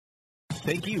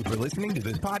Thank you for listening to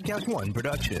this Podcast One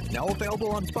production. Now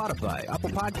available on Spotify, Apple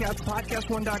Podcasts,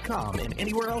 PodcastOne.com, and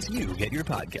anywhere else you get your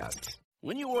podcasts.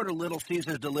 When you order Little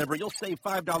Caesars Delivery, you'll save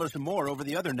 $5 or more over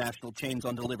the other national chains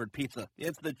on delivered pizza.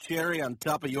 It's the cherry on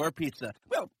top of your pizza.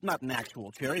 Well, not an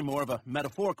actual cherry, more of a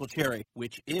metaphorical cherry,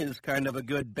 which is kind of a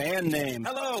good band name.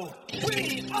 Hello,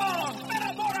 we are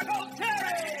Metaphorical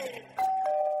Cherry!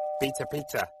 Pizza,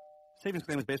 pizza. Savings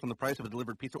claim is based on the price of a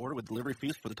delivered pizza order with delivery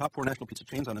fees for the top 4 national pizza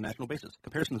chains on a national basis.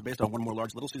 Comparison is based on 1 or more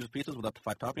large Little Caesars pizzas with up to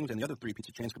 5 toppings and the other 3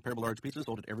 pizza chains comparable large pizzas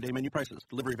sold at everyday menu prices.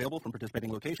 Delivery available from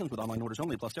participating locations with online orders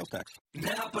only plus sales tax.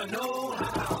 Napa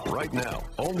know-how. Right now,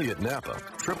 only at Napa,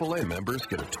 AAA members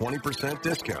get a 20%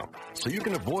 discount. So you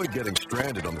can avoid getting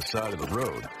stranded on the side of the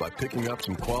road by picking up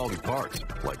some quality parts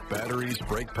like batteries,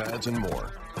 brake pads, and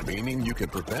more. Meaning you can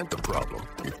prevent the problem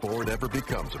before it ever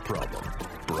becomes a problem.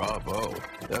 Bravo.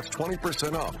 That's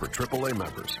 20% off for AAA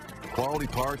members. Quality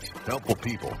parts, helpful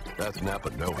people. That's Napa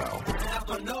know-how.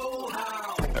 Napa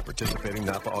know-how. At participating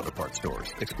Napa Auto Parts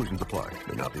stores. Exclusions apply.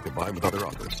 May not be combined with other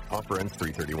offers. Offer ends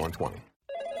 3/31/20.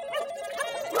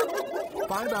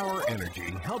 5-Hour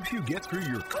Energy helps you get through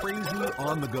your crazy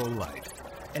on-the-go life.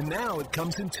 And now it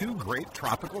comes in 2 great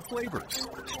tropical flavors,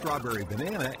 strawberry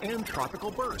banana and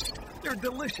tropical burst. They're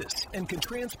delicious and can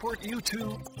transport you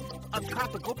to a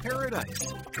tropical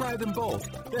paradise. Try them both,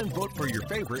 then vote for your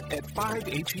favorite at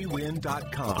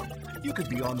 5hewin.com. You could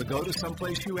be on the go to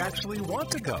someplace you actually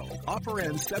want to go. Offer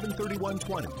ends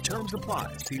 7/31/20. Terms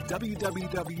apply. See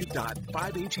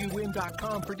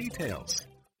www.5hewin.com for details.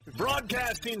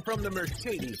 Broadcasting from the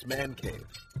Mercedes Man Cave,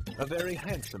 a very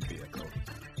handsome vehicle.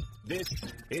 This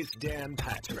is Dan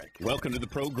Patrick. Welcome to the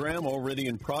program, already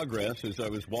in progress. As I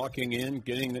was walking in,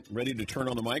 getting ready to turn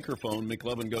on the microphone,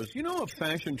 McLovin goes, you know a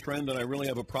fashion trend that I really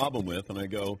have a problem with? And I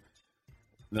go,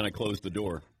 then I close the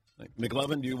door. Like,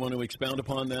 McLovin, do you want to expound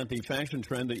upon that, the fashion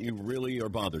trend that you really are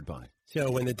bothered by? So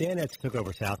when the Danettes took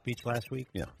over South Beach last week,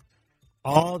 Yeah.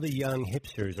 all the young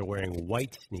hipsters are wearing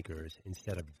white sneakers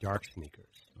instead of dark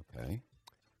sneakers. Okay.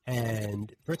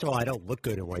 And first of all, I don't look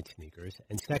good in white sneakers.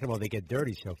 And second of all, they get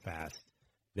dirty so fast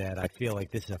that I feel like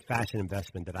this is a fashion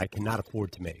investment that I cannot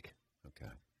afford to make.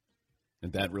 Okay.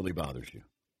 And that really bothers you?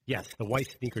 Yes, the white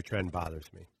sneaker trend bothers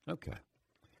me. Okay.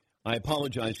 I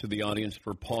apologize to the audience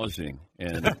for pausing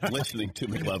and listening to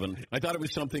McLovin. I thought it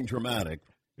was something dramatic.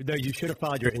 No, you should have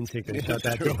followed your instinct and shut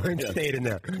that door and stayed in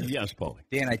there. Yes, Paulie.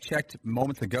 Dan, I checked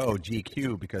moments ago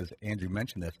GQ because Andrew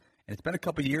mentioned this, and it's been a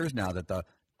couple of years now that the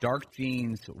dark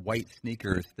jeans, white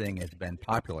sneakers thing has been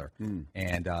popular.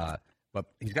 And but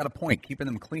he's got a point. Keeping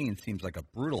them clean seems like a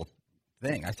brutal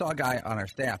thing. I saw a guy on our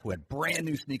staff who had brand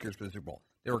new sneakers for the Super Bowl.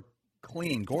 They were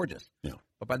clean, gorgeous. Yeah.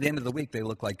 But by the end of the week, they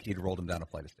looked like he'd rolled them down a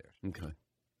flight of stairs. Okay.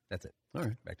 That's it. All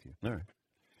right. Back to you. All right.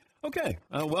 Okay.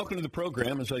 Welcome to the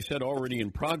program. As I said, already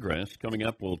in progress. Coming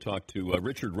up, we'll talk to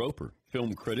Richard Roper,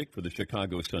 film critic for the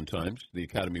Chicago Sun-Times. The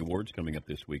Academy Awards coming up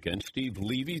this weekend. Steve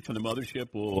Levy from the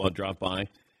Mothership will drop by,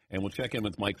 and we'll check in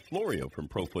with Mike Florio from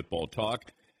Pro Football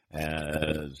Talk,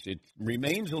 as it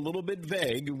remains a little bit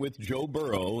vague with Joe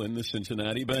Burrow and the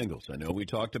Cincinnati Bengals. I know we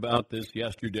talked about this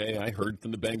yesterday. I heard from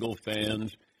the Bengal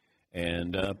fans,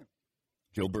 and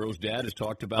Joe Burrow's dad has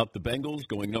talked about the Bengals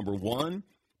going number 1.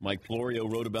 Mike Florio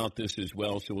wrote about this as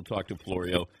well, so we'll talk to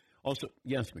Florio. Also,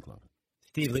 yes, McLovin.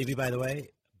 Steve Levy, by the way,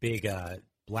 big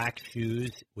black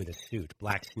shoes with a suit,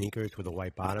 black sneakers with a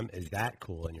white bottom. Is that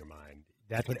cool in your mind?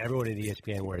 That's what everyone at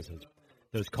ESPN wears,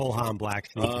 those Cole Haan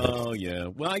black sneakers. Oh, yeah.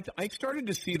 Well, I started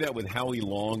to see that with Howie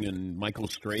Long and Michael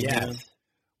Strahan, yes,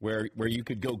 where you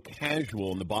could go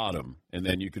casual in the bottom, and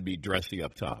then you could be dressy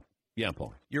up top. Yeah,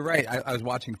 Paul. You're right. I was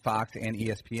watching Fox and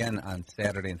ESPN on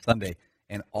Saturday and Sunday,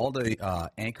 and all the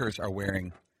anchors are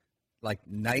wearing, like,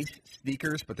 nice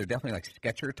sneakers, but they're definitely like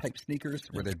Skechers-type sneakers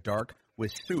where they're dark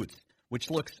with suits, which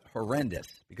looks horrendous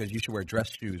because you should wear dress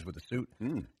shoes with a suit.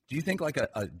 Do you think like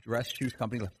a dress shoes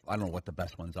company, I don't know what the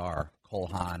best ones are, Cole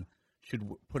Haan, should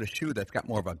put a shoe that's got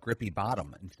more of a grippy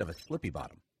bottom instead of a slippy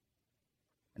bottom?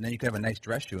 And then you could have a nice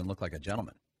dress shoe and look like a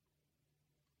gentleman.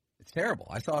 It's terrible.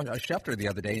 I saw a Schefter the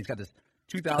other day. He's got this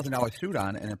 $2,000 suit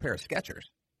on and a pair of Skechers.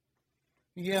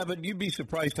 Yeah, but you'd be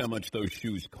surprised how much those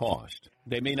shoes cost.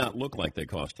 They may not look like they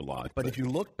cost a lot. But if you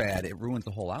look bad, it ruins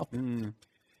the whole outfit.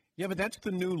 Yeah, but that's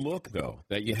the new look, though,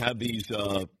 that you have these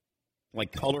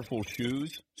like colorful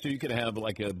shoes. So you could have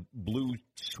like a blue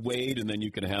suede, and then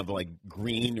you could have like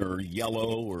green or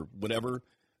yellow or whatever,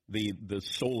 the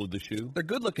sole of the shoe. They're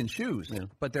good-looking shoes,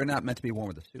 but they're not meant to be worn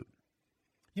with a suit.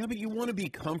 Yeah, but you want to be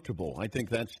comfortable. I think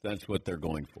that's what they're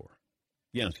going for.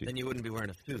 Yes. Then you wouldn't be wearing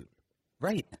a suit.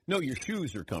 Right. No, your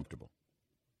shoes are comfortable.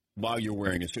 while you're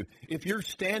wearing a suit. If you're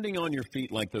standing on your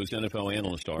feet like those NFL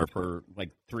analysts are for like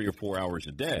 3 or 4 hours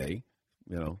a day,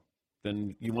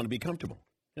 then you want to be comfortable.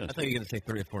 Yes. I thought you were going to say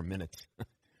 3 or 4 minutes.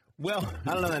 Well,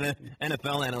 I don't know that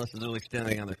NFL analyst is really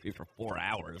standing on their feet for 4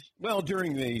 hours. Well,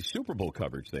 during the Super Bowl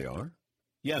coverage, they are.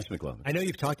 Yes, McLovin. I know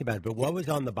you've talked about it, but what was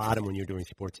on the bottom when you were doing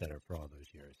SportsCenter for all those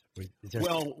years?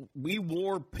 Well, we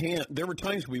wore pants. There were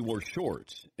times we wore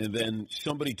shorts, and then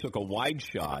somebody took a wide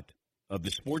shot of the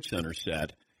SportsCenter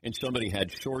set, and somebody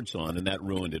had shorts on, and that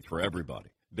ruined it for everybody.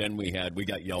 Then we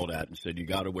got yelled at and said,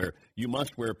 you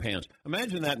must wear pants.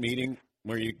 Imagine that meeting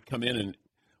where you come in and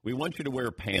we want you to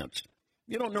wear pants.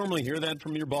 You don't normally hear that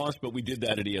from your boss, but we did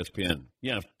that at ESPN.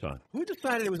 Yeah, Todd. Who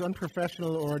decided it was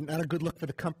unprofessional or not a good look for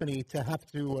the company to have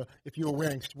to, if you were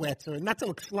wearing sweats, or not to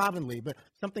look slovenly, but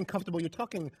something comfortable? You're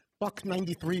talking Bucks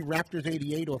 93, Raptors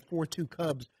 88, or 4-2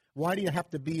 Cubs. Why do you have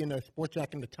to be in a sport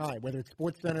jacket and a tie, whether it's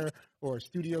SportsCenter or a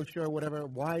studio show or whatever?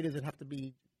 Why does it have to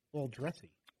be all dressy?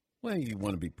 Well, you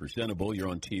want to be presentable. You're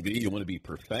on TV. You want to be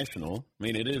professional. I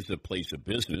mean, it is a place of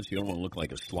business. You don't want to look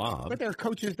like a slob. But there are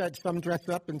coaches that some dress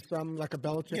up and some like a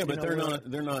Belichick. Yeah, but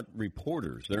they're not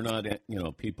reporters. They're not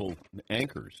people,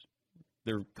 anchors.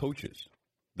 They're coaches.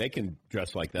 They can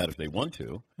dress like that if they want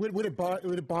to. Would it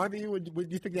bother you?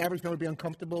 Would you think the average man would be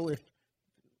uncomfortable if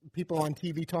people on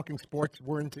TV talking sports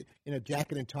weren't in a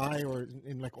jacket and tie or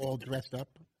in like all dressed up?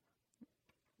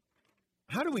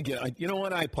 How do we get? You know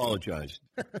what? I apologize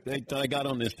that I got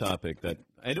on this topic. That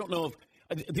I don't know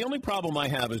if the only problem I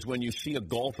have is when you see a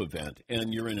golf event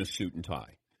and you're in a suit and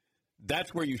tie.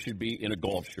 That's where you should be in a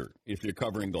golf shirt if you're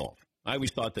covering golf. I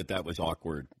always thought that was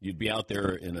awkward. You'd be out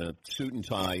there in a suit and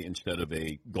tie instead of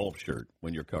a golf shirt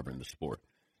when you're covering the sport.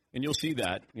 And you'll see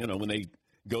that, when they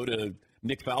go to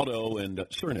Nick Faldo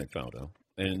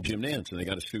and Jim Nance, and they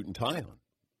got a suit and tie on.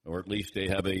 Or at least they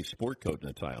have a sport coat and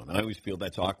a tie on. I always feel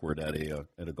that's awkward at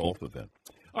a golf event.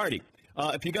 All righty.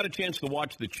 If you got a chance to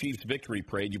watch the Chiefs victory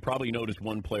parade, you probably noticed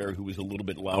one player who was a little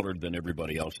bit louder than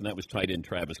everybody else, and that was tight end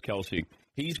Travis Kelce.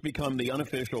 He's become the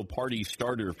unofficial party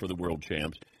starter for the world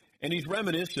champs, and he's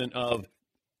reminiscent of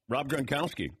Rob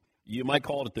Gronkowski. You might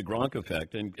call it the Gronk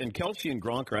effect, and Kelce and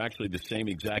Gronk are actually the same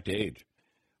exact age.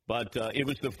 But it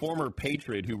was the former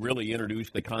Patriot who really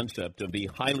introduced the concept of the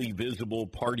highly visible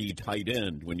party tight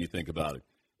end when you think about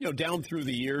it. Down through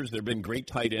the years, there have been great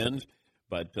tight ends,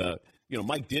 but,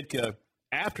 Mike Ditka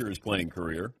after his playing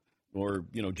career, or,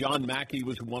 John Mackey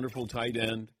was a wonderful tight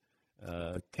end,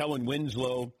 Kellen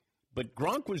Winslow. But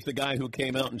Gronk was the guy who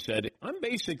came out and said, I'm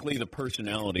basically the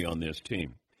personality on this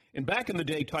team. And back in the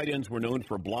day, tight ends were known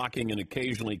for blocking and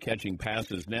occasionally catching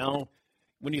passes. Now,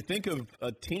 when you think of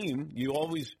a team, you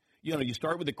always, you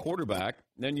start with the quarterback,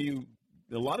 then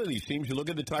a lot of these teams, you look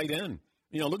at the tight end.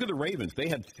 Look at the Ravens. They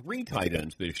had 3 tight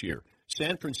ends this year.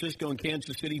 San Francisco and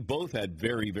Kansas City both had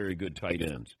very, very good tight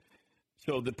ends.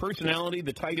 So the personality,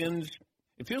 the tight ends,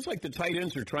 it feels like the tight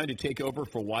ends are trying to take over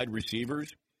for wide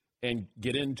receivers and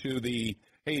get into the,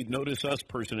 hey, notice us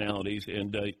personalities.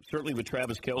 And certainly with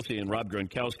Travis Kelce and Rob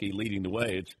Gronkowski leading the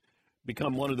way, it's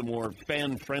become one of the more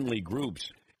fan-friendly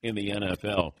groups in the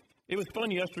NFL. It was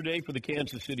fun yesterday for the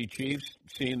Kansas City Chiefs,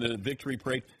 seeing the victory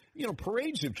parade.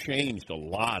 Parades have changed a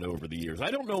lot over the years.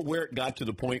 I don't know where it got to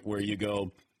the point where you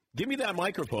go, give me that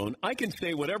microphone. I can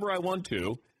say whatever I want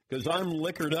to because I'm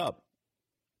liquored up.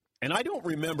 And I don't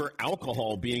remember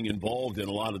alcohol being involved in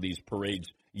a lot of these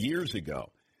parades years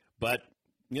ago. But,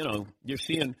 you're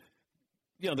seeing,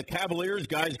 the Cavaliers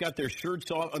guys got their shirts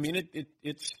off. I mean,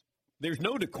 it's there's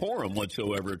no decorum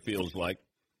whatsoever, it feels like.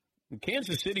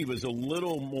 Kansas City was a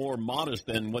little more modest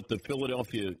than what the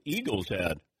Philadelphia Eagles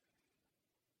had.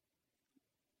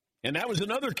 And that was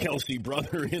another Kelce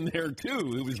brother in there, too,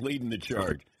 who was leading the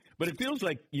charge. But it feels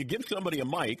like you give somebody a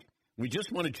mic, we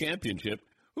just won a championship.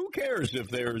 Who cares if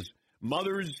there's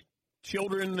mothers,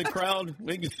 children in the crowd?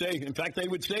 They could say, in fact, they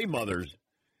would say mothers.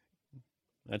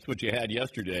 That's what you had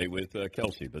yesterday with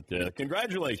Kelce. But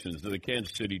congratulations to the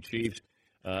Kansas City Chiefs.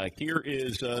 Here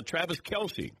is Travis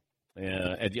Kelce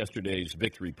at yesterday's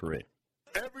victory parade.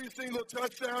 Every single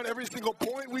touchdown, every single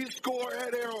point we score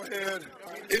at Arrowhead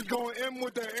is going to end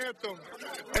with the anthem.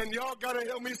 And y'all got to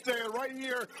help me say it right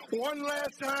here one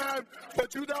last time for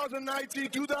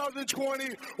 2019, 2020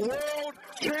 World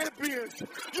Champions.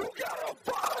 You got to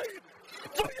fight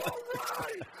for your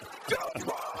right to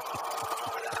party.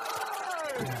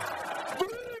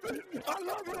 Believe it. I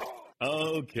love it all.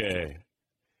 Okay.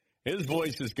 His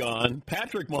voice is gone.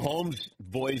 Patrick Mahomes'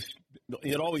 voice,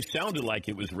 it always sounded like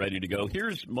it was ready to go.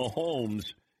 Here's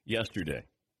Mahomes yesterday.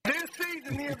 This season,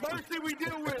 and the adversity we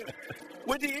deal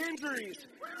with the injuries.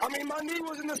 I mean, my knee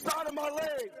was in the side of my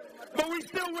leg, but we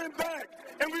still went back,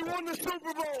 and we won the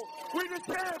Super Bowl. We the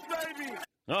champs, baby.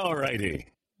 All righty.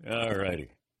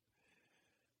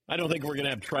 I don't think we're going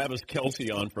to have Travis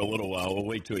Kelce on for a little while. We'll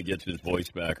wait till he gets his voice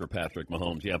back, or Patrick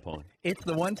Mahomes. Yeah, Paul. It's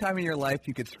the one time in your life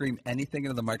you could scream anything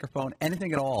into the microphone,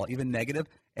 anything at all, even negative,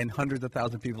 and hundreds of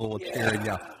thousands of people will cheer and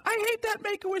yell, I hate that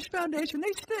Make-A-Wish Foundation.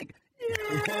 They stink.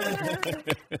 Yeah.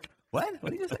 What?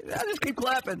 What did you say? I'll just keep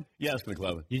clapping. Yes,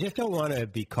 McLevin. You just don't want to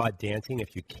be caught dancing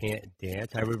if you can't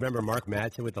dance. I remember Mark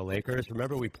Madsen with the Lakers.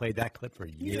 Remember we played that clip for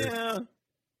years? Yeah.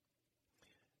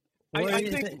 I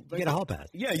think you get a hall pass.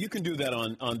 Yeah, you can do that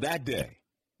on that day.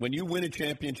 When you win a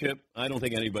championship, I don't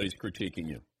think anybody's critiquing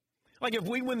you. Like if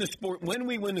we win when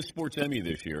we win the Sports Emmy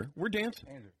this year, we're dancing.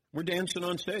 We're dancing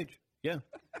on stage. Yeah.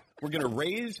 We're going to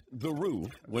raise the roof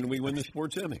when we win the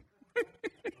Sports Emmy.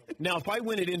 Now, if I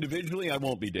win it individually, I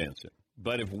won't be dancing.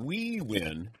 But if we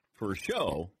win for a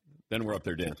show, then we're up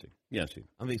there dancing. Yes, Steve.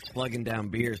 I'll be slugging down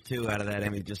beers, too, out of that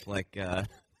Emmy, just like the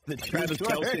Travis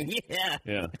Kelce.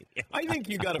 Yeah. I think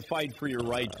you got to fight for your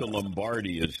right to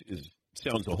Lombardi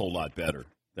sounds a whole lot better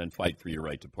than fight for your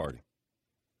right to party.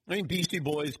 I mean, Beastie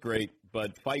Boys, great,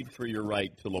 but fight for your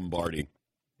right to Lombardi.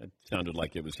 That sounded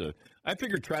like it was I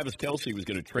figured Travis Kelce was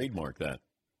going to trademark that.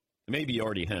 Maybe he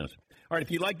already has. All right, if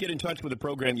you'd like to get in touch with the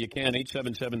program, you can,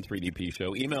 877-3DP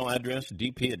Show. Email address,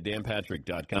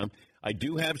 dp@danpatrick.com. I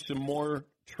do have some more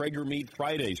Traeger Meat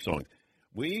Friday songs.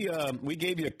 We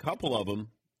gave you a couple of them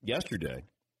yesterday.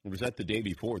 It was the day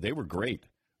before. They were great.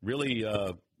 Really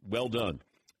well done.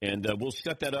 And we'll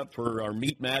set that up for our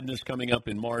Meat Madness coming up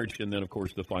in March, and then, of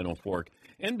course, the Final Fork.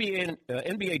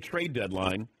 NBA trade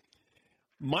deadline.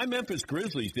 My Memphis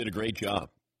Grizzlies did a great job.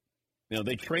 Now,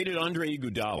 they traded Andre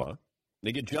Iguodala.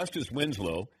 They get Justice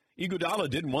Winslow. Iguodala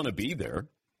didn't want to be there.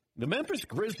 The Memphis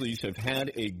Grizzlies have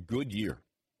had a good year.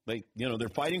 They're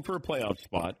fighting for a playoff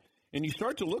spot, and you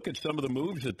start to look at some of the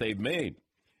moves that they've made.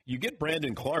 You get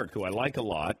Brandon Clark, who I like a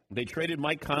lot. They traded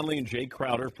Mike Conley and Jay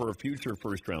Crowder for a future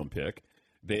first-round pick.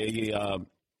 They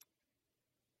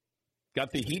got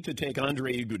the Heat to take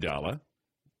Andre Iguodala,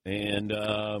 and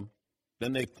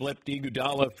then they flipped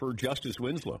Iguodala for Justice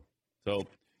Winslow. So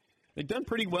they've done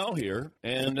pretty well here,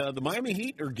 and the Miami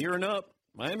Heat are gearing up.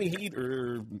 Miami Heat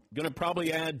are going to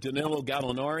probably add Danilo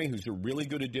Gallinari, who's a really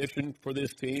good addition for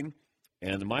this team,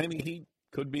 and the Miami Heat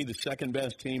could be the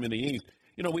second-best team in the East.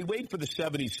 We wait for the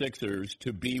 76ers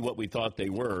to be what we thought they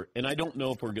were, and I don't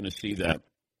know if we're going to see that.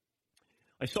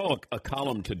 I saw a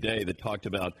column today that talked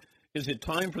about, is it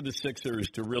time for the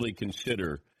Sixers to really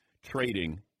consider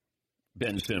trading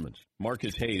Ben Simmons?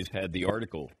 Marcus Hayes had the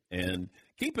article. And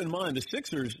keep in mind, the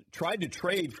Sixers tried to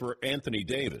trade for Anthony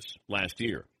Davis last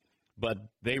year, but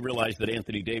they realized that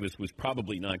Anthony Davis was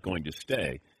probably not going to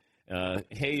stay.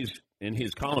 Hayes, in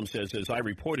his column, says, as I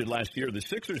reported last year, the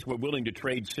Sixers were willing to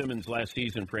trade Simmons last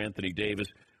season for Anthony Davis,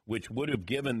 which would have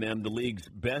given them the league's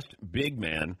best big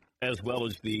man, as well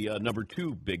as the number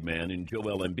 2 big man in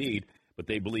Joel Embiid, but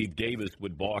they believed Davis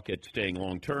would balk at staying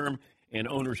long-term, and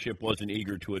ownership wasn't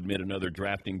eager to admit another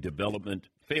drafting development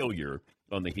failure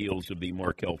on the heels of the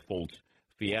Markelle Fultz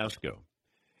fiasco.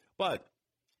 But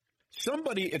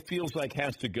somebody, it feels like,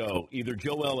 has to go, either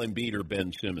Joel Embiid or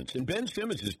Ben Simmons. And Ben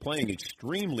Simmons is playing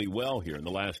extremely well here in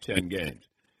the last 10 games.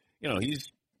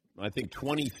 He's, I think,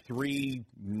 23-9-7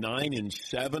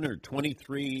 or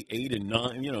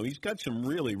 23-8-9. He's got some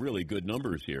really, really good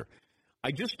numbers here.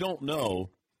 I just don't know.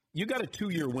 You got a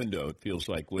 2-year window, it feels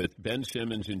like, with Ben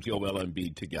Simmons and Joel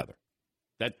Embiid together.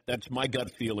 That's my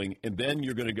gut feeling. And then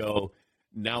you're going to go,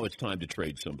 now it's time to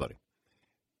trade somebody.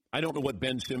 I don't know what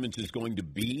Ben Simmons is going to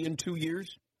be in 2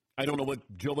 years. I don't know what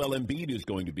Joel Embiid is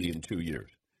going to be in 2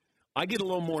 years. I get a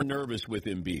little more nervous with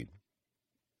Embiid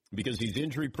because he's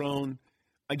injury-prone.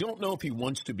 I don't know if he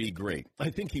wants to be great.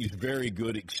 I think he's very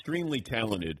good, extremely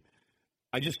talented.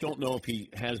 I just don't know if he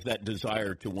has that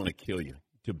desire to want to kill you,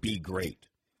 to be great.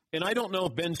 And I don't know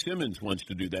if Ben Simmons wants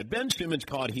to do that. Ben Simmons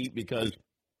caught heat because,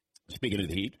 speaking of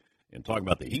the Heat, and talking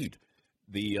about the Heat,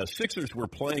 the Sixers were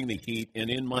playing the Heat, and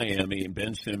in Miami, and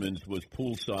Ben Simmons was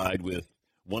poolside with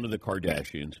one of the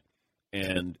Kardashians,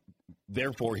 and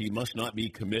therefore he must not be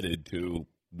committed to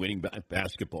winning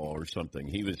basketball or something.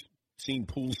 He was seen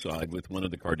poolside with one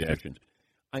of the Kardashians.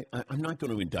 I'm not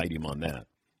going to indict him on that.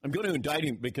 I'm going to indict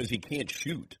him because he can't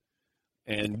shoot,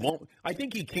 and won't. I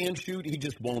think he can shoot, he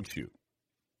just won't shoot.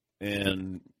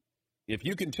 And if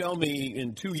you can tell me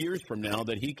in 2 years from now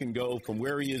that he can go from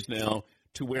where he is now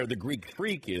to where the Greek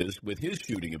Freak is with his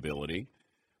shooting ability,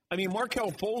 I mean,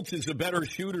 Markelle Fultz is a better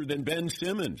shooter than Ben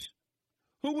Simmons.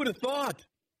 Who would have thought?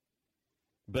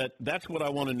 But that's what I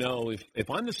want to know. If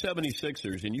I'm the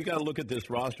 76ers, and you got to look at this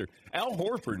roster, Al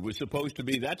Horford was supposed to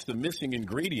be, that's the missing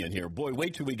ingredient here. Boy,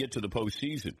 wait till we get to the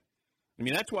postseason. I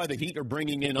mean, that's why the Heat are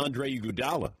bringing in Andre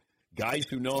Iguodala, guys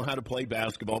who know how to play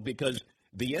basketball, because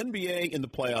the NBA in the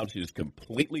playoffs is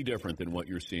completely different than what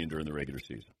you're seeing during the regular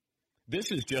season.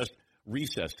 This is just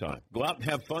recess time. Go out and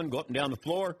have fun, go up and down the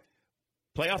floor.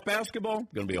 Playoff basketball,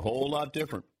 going to be a whole lot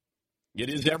different. It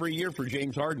is every year for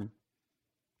James Harden.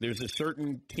 There's a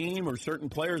certain team or certain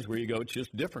players where you go, it's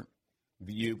just different.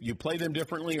 You play them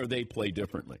differently or they play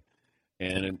differently.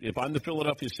 And if I'm the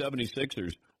Philadelphia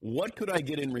 76ers, what could I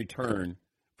get in return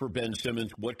for Ben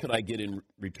Simmons? What could I get in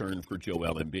return for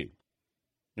Joel Embiid?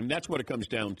 And that's what it comes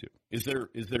down to. Is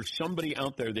there somebody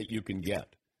out there that you can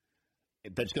get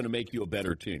that's going to make you a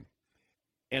better team?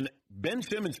 And Ben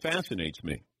Simmons fascinates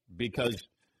me because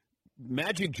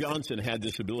Magic Johnson had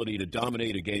this ability to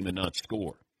dominate a game and not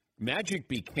score. Magic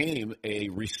became a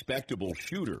respectable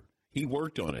shooter. He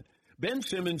worked on it. Ben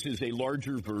Simmons is a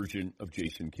larger version of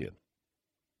Jason Kidd.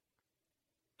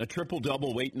 A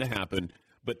triple-double waiting to happen,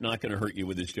 but not going to hurt you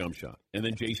with his jump shot. And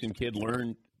then Jason Kidd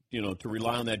learned, to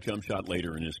rely on that jump shot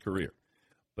later in his career.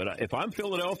 But if I'm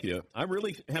Philadelphia, I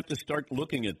really have to start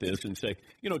looking at this and say,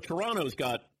 Toronto's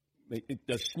got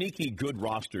a sneaky good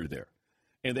roster there.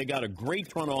 And they got a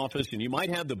great front office, and you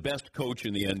might have the best coach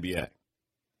in the NBA.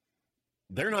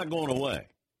 They're not going away.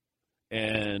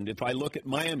 And if I look at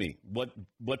Miami,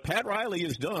 what Pat Riley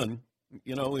has done,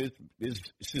 is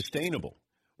sustainable.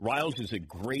 Riles is a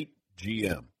great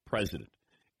GM, president,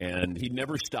 and he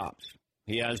never stops.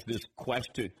 He has this quest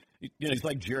to, he's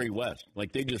like Jerry West.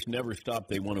 Like, they just never stop.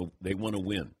 They want to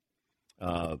win.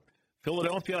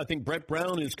 Philadelphia, I think Brett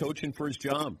Brown is coaching for his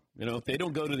job. If they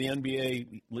don't go to the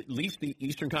NBA, at least the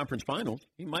Eastern Conference Finals,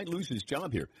 he might lose his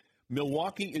job here.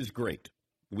 Milwaukee is great.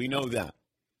 We know that.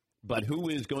 But who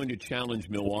is going to challenge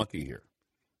Milwaukee here?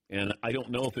 And I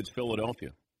don't know if it's Philadelphia.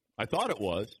 I thought it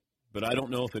was, but I don't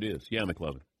know if it is. Yeah,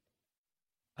 McLovin.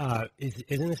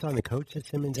 Isn't this on the coach that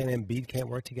Simmons and Embiid can't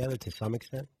work together to some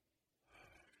extent?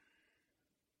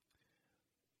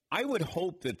 I would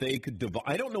hope that they could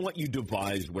I don't know what you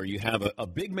devise where you have a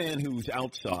big man who's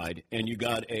outside and you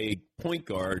got a point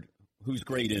guard who's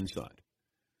great inside.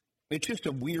 It's just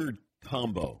a weird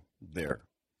combo there.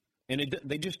 And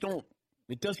they just don't.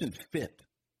 It doesn't fit.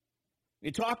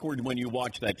 It's awkward when you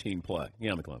watch that team play.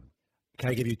 Yeah, McLovin. Can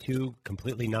I give you two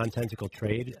completely nonsensical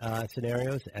trade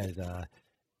scenarios as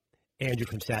Andrew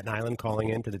from Staten Island calling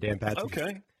in to the Dan Patrick?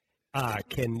 Okay.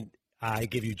 Can I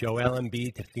give you Joel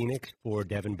Embiid to Phoenix for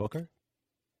Devin Booker?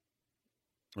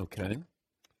 Okay.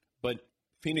 But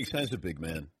Phoenix has a big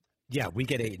man. Yeah, we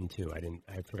get Ayton too.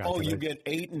 I forgot. Oh, you get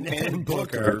Ayton and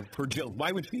Booker for Joe.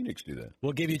 Why would Phoenix do that?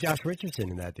 We'll give you Josh Richardson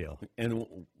in that deal. And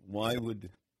why would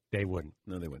they wouldn't?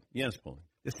 No, they wouldn't. Yes, Paul.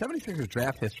 The 76ers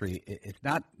draft history, it's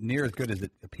not near as good as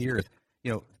it appears.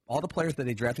 All the players that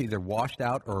they drafted either washed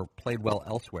out or played well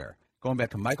elsewhere. Going back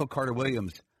to Michael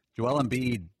Carter-Williams, Joel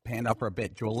Embiid panned out for a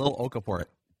bit. Jahlil Okafor,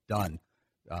 done.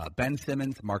 Ben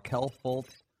Simmons, Markelle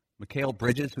Fultz, Mikal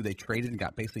Bridges, who they traded and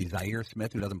got basically Zaire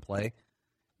Smith, who doesn't play.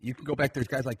 You can go back. There's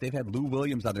guys like they've had Lou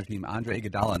Williams on their team, Andre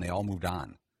Iguodala, and they all moved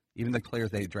on. Even the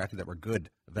players they drafted that were good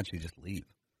eventually just leave.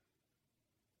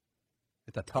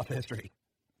 It's a tough history.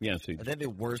 Yeah, Are they the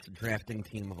worst drafting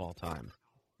team of all time?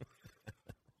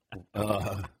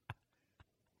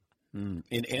 In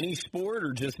any sport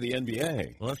or just the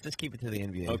NBA? Well, let's just keep it to the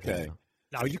NBA. Okay.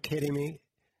 Are you kidding me?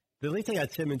 The least they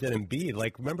got Simmons and Embiid.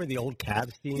 Like, remember the old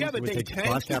Cavs teams? Yeah, but they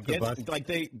bust after bust? Like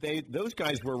those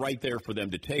guys were right there for them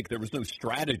to take. There was no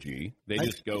strategy. They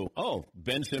just go,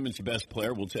 Ben Simmons the best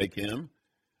player, we'll take him.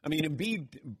 I mean,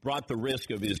 Embiid brought the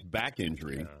risk of his back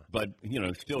injury, but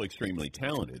still extremely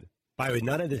talented. By the way,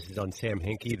 none of this is on Sam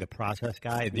Hinkie, the process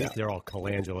guy. They're all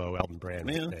Colangelo, Elton Brand.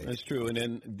 Yeah, that's true. And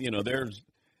then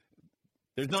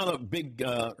there's not a big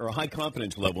or a high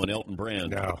confidence level in Elton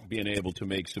Brand being able to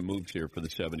make some moves here for the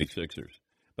 76ers.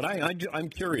 But I'm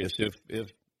curious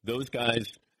if those guys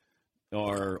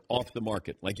are off the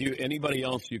market. Like anybody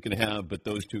else you can have, but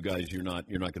those two guys you're not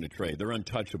going to trade. They're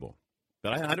untouchable.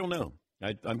 But I don't know.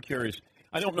 I'm curious.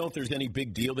 I don't know if there's any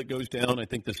big deal that goes down. I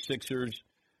think the Sixers,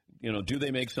 do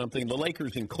they make something? The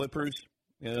Lakers and Clippers,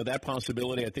 that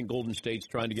possibility. I think Golden State's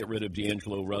trying to get rid of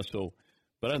D'Angelo Russell.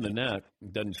 But other than that,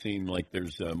 it doesn't seem like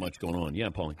there's much going on. Yeah,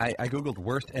 Paulie. I Googled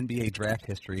worst NBA draft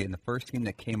history, and the first team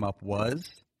that came up was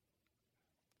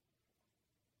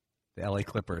the LA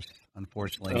Clippers,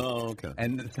 unfortunately. Oh, okay.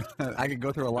 And I could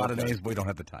go through a lot of names, but we don't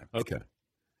have the time. Okay.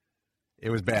 It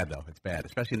was bad, though. It's bad,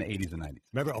 especially in the 80s and 90s.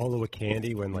 Remember Olawa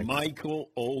Candy when, Michael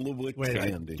Olawa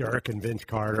Candy. Dirk and Vince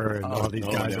Carter and all these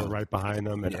guys were right behind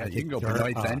them. And you can go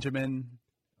Benoit Benjamin.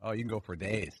 Oh, you can go for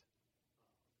days.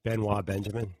 Benoit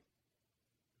Benjamin.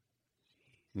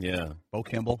 Yeah. Bo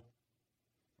Kimball.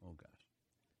 Oh gosh.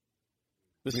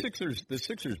 The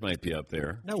Sixers might be up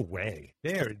there. No way.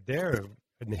 They're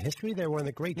in the history. They're one of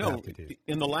the great drafted dudes.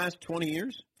 In the last 20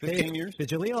 years, 15 years. The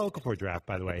Jahlil Okafor draft,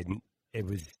 by the way, it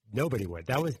was nobody went.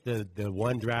 That was the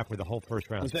one draft where the whole first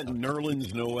round. Was that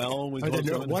Nerlens Noel?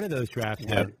 One of those drafts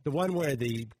had the one where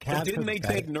the Cavs. Didn't they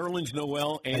take Nerlens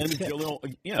Noel and Jahlil?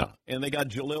 Yeah, and they got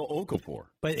Jahlil Okafor.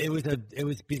 But it was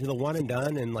because of the one and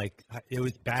done, and like it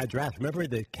was bad draft. Remember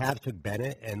the Cavs took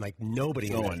Bennett, and like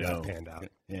nobody in that draft panned out.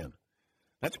 Man,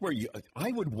 that's where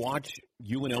I would watch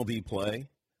UNLV play,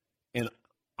 and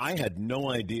I had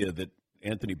no idea that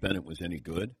Anthony Bennett was any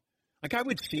good. Like, I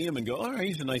would see him and go, all right,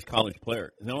 he's a nice college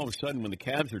player. And then all of a sudden, when the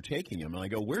Cavs are taking him, and I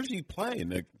go, where's he play?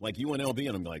 And they're like, UNLV.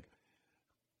 And I'm like,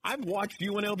 I've watched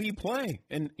UNLV play.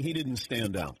 And he didn't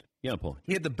stand out. Yeah, Paul.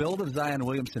 He had the build of Zion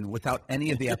Williamson without any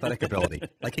of the athletic ability.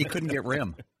 Like, he couldn't get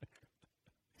rim.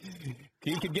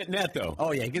 He could get net, though.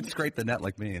 Oh, yeah, he could scrape the net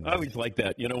like me. I always like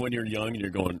that. You know, when you're young and you're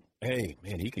going, hey,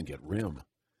 man, he can get rim.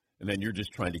 And then you're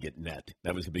just trying to get net.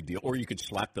 That was a big deal. Or you could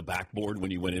slap the backboard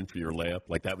when you went in for your layup.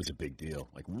 Like, that was a big deal.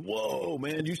 Like, whoa,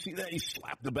 man, you see that? He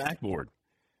slapped the backboard.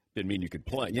 Didn't mean you could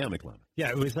play. Yeah, McClellan. Yeah,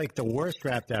 it was like the worst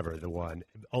draft ever, the one.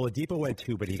 Oladipo went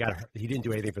 2, but he didn't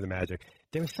do anything for the Magic.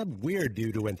 There was some weird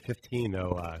dude who went 15,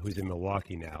 though, who's in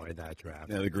Milwaukee now in that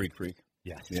draft. Yeah, the Greek Freak.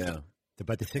 Yes. Yeah.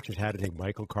 But the Sixers had to take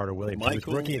Michael Carter-Williams. He was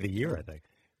Rookie of the Year, I think.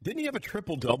 Didn't he have a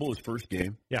triple-double his first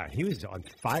game? Yeah, he was on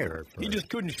fire. He just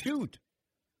couldn't shoot.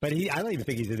 But I don't even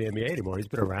think he's in the NBA anymore. He's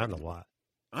been around a lot.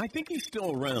 I think he's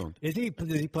still around. Is he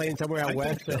playing somewhere out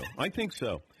west? I think so.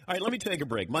 All right, let me take a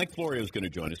break. Mike Florio is going to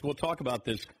join us. We'll talk about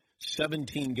this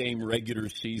 17-game regular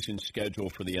season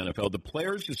schedule for the NFL. The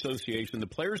Players Association, the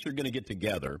players are going to get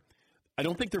together. I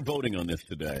don't think they're voting on this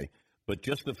today, but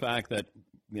just the fact that,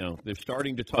 they're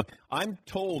starting to talk. I'm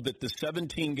told that the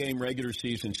 17-game regular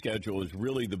season schedule is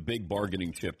really the big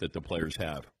bargaining chip that the players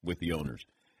have with the owners.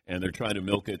 And they're trying to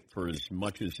milk it for as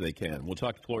much as they can. We'll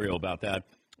talk to Florio about that.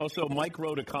 Also, Mike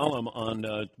wrote a column on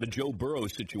the Joe Burrow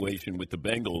situation with the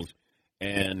Bengals,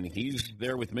 and he's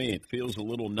there with me. It feels a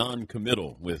little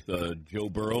non-committal with Joe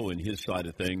Burrow and his side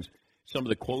of things. Some of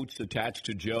the quotes attached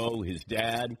to Joe, his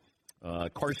dad,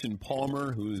 Carson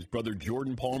Palmer, whose brother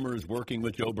Jordan Palmer is working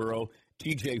with Joe Burrow,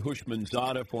 T.J.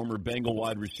 Hushmanzada, former Bengal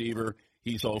wide receiver,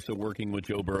 he's also working with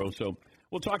Joe Burrow. So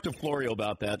we'll talk to Florio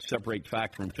about that, separate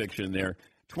fact from fiction there.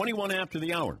 21 after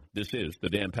the hour. This is the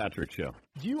Dan Patrick Show.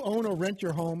 Do you own or rent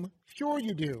your home? Sure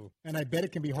you do, and I bet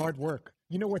it can be hard work.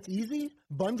 You know what's easy?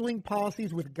 Bundling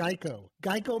policies with Geico.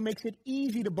 Geico makes it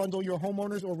easy to bundle your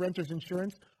homeowner's or renter's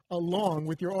insurance along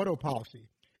with your auto policy.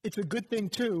 It's a good thing,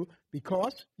 too,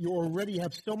 because you already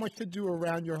have so much to do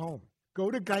around your home. Go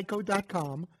to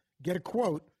geico.com, get a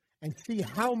quote, and see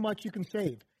how much you can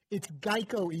save. It's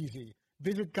Geico easy.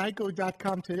 Visit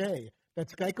geico.com today.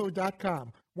 That's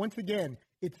geico.com. Once again,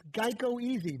 it's Geico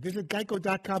easy. Visit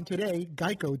geico.com today,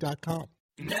 geico.com.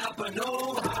 Napa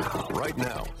know-how. Right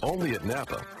now, only at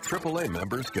Napa, AAA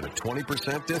members get a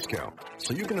 20% discount.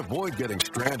 So you can avoid getting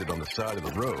stranded on the side of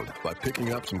the road by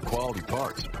picking up some quality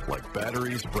parts like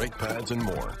batteries, brake pads, and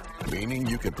more. Meaning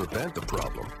you can prevent the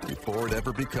problem before it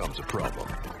ever becomes a problem.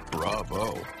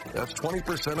 Bravo. That's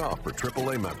 20% off for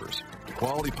AAA members.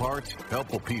 Quality parts,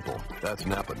 helpful people. That's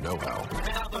Napa know-how.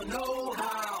 Napa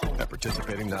know-how. At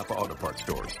participating Napa Auto Parts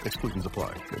stores. Exclusions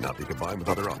apply. May not be combined with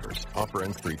other offers. Offer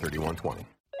ends 3/31/20.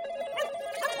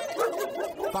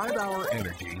 5-Hour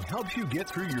Energy helps you get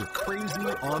through your crazy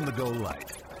on-the-go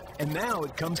life. And now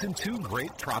it comes in 2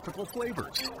 great tropical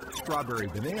flavors, strawberry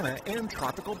banana and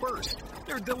tropical burst.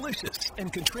 They're delicious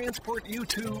and can transport you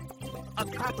to a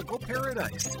tropical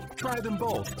paradise. Try them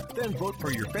both, then vote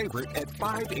for your favorite at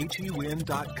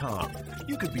 5HEWin.com.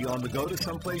 You could be on the go to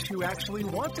someplace you actually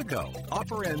want to go.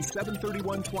 Offer ends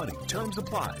 7/31/20. Terms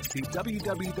apply. See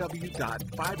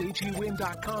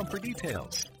www.5HEWin.com for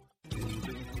details.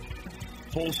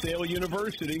 Full Sail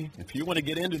University. If you want to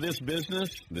get into this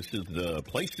business, this is the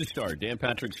place to start. Dan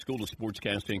Patrick School of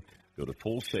Sportscasting. Go to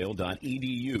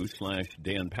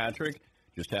fullsail.edu/Dan Patrick.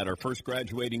 Just had our first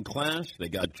graduating class. They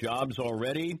got jobs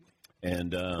already,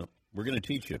 and we're going to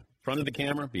teach you. Front of the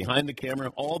camera, behind the camera,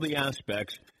 all the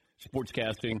aspects,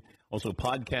 sportscasting, also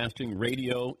podcasting,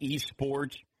 radio,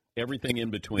 esports, everything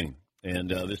in between. And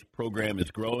this program is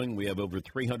growing. We have over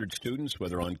 300 students,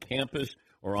 whether on campus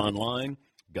or online.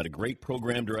 Got a great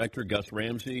program director, Gus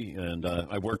Ramsey, and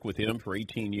I worked with him for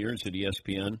 18 years at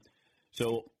ESPN.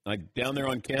 So I'm down there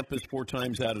on campus 4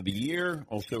 times out of the year,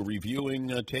 also reviewing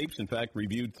tapes. In fact,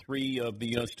 reviewed 3 of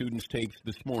the students' tapes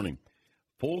this morning.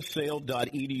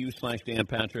 fullsail.edu/Dan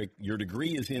Patrick. Your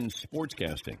degree is in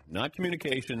sportscasting, not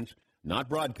communications, not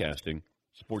broadcasting,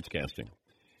 sportscasting.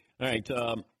 All right.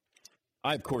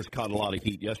 I, of course, caught a lot of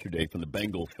heat yesterday from the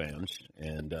Bengals fans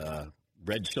and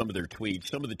read some of their tweets,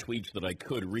 some of the tweets that I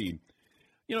could read.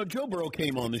 You know, Joe Burrow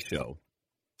came on the show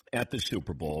at the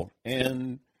Super Bowl,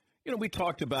 and, you know, we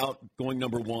talked about going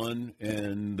number one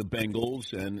and the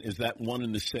Bengals, and is that one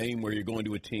and the same where you're going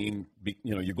to a team,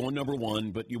 you know, you're going number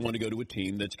one, but you want to go to a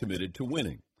team that's committed to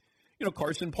winning. You know,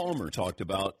 Carson Palmer talked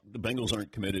about the Bengals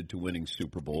aren't committed to winning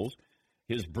Super Bowls.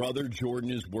 His brother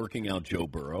Jordan is working out Joe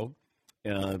Burrow.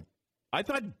 I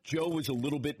thought Joe was a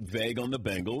little bit vague on the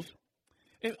Bengals.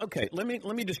 Okay, let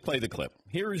me just play the clip.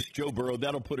 Here is Joe Burrow.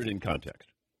 That'll put it in context.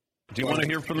 Do you want to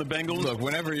hear from the Bengals? Look,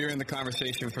 whenever you're in the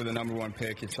conversation for the number one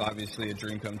pick, it's obviously a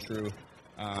dream come true.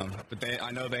 But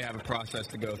I know they have a process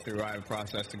to go through. I have a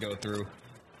process to go through.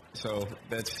 So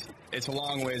it's a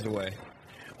long ways away.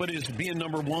 But is being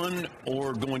number one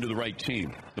or going to the right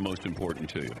team the most important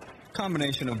to you?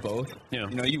 Combination of both. Yeah.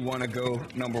 You know, you want to go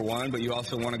number one, but you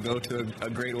also want to go to a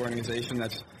great organization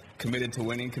that's committed to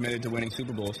winning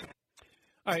Super Bowls.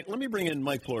 All right, let me bring in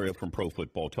Mike Florio from Pro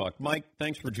Football Talk. Mike,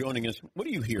 thanks for joining us. What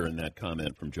do you hear in that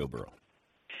comment from Joe Burrow?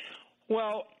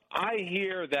 Well, I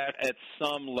hear that at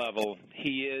some level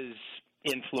he is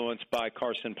influenced by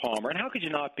Carson Palmer. And how could you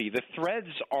not be? The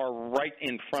threads are right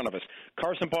in front of us.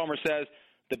 Carson Palmer says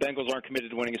the Bengals aren't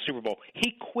committed to winning a Super Bowl.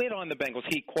 He quit on the Bengals.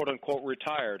 He, quote-unquote,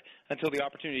 retired until the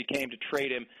opportunity came to trade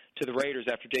him to the Raiders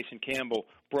after Jason Campbell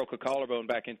broke a collarbone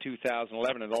back in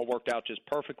 2011. It all worked out just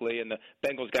perfectly, and the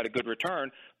Bengals got a good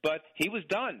return. But he was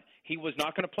done. He was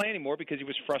not going to play anymore because he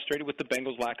was frustrated with the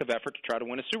Bengals' lack of effort to try to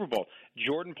win a Super Bowl.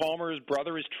 Jordan Palmer's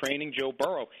brother is training Joe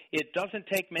Burrow. It doesn't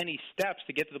take many steps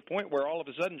to get to the point where all of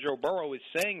a sudden Joe Burrow is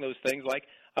saying those things like,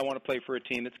 I want to play for a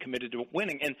team that's committed to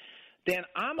winning. And Dan,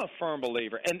 I'm a firm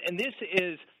believer, and this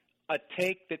is a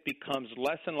take that becomes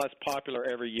less and less popular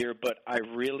every year, but I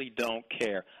really don't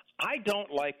care. I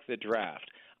don't like the draft.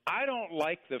 I don't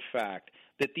like the fact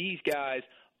that these guys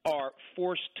are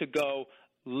forced to go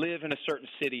live in a certain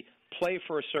city, play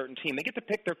for a certain team. They get to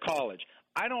pick their college.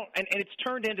 I don't, and it's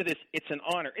turned into this, it's an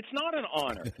honor. It's not an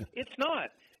honor. It's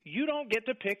not. You don't get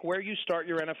to pick where you start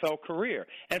your NFL career.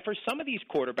 And for some of these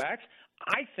quarterbacks,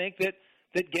 I think that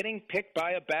getting picked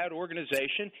by a bad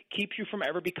organization keeps you from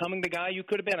ever becoming the guy you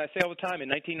could have been. I say all the time, in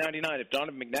 1999, if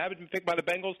Donovan McNabb had been picked by the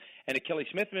Bengals and if Kelly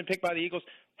Smith had been picked by the Eagles,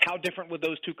 how different would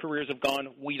those two careers have gone?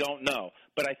 We don't know.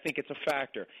 But I think it's a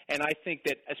factor. And I think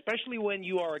that especially when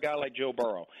you are a guy like Joe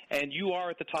Burrow and you are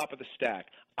at the top of the stack,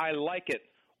 I like it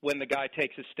when the guy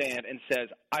takes a stand and says,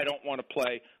 I don't want to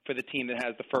play for the team that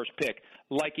has the first pick,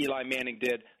 like Eli Manning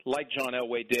did, like John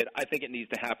Elway did. I think it needs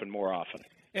to happen more often.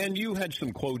 And you had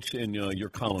some quotes in your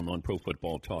column on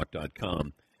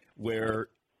ProFootballTalk.com where,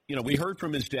 you know, we heard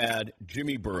from his dad,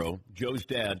 Jimmy Burrow, Joe's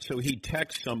dad. So he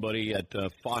texts somebody at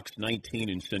Fox 19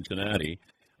 in Cincinnati.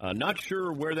 Not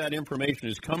sure where that information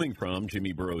is coming from,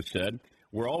 Jimmy Burrow said.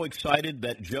 We're all excited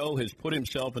that Joe has put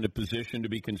himself in a position to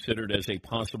be considered as a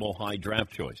possible high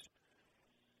draft choice.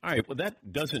 All right, well,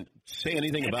 that doesn't say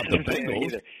anything about the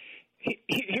Bengals.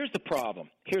 Here's the problem.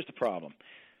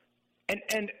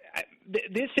 And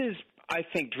this is, I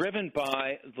think, driven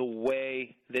by the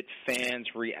way that fans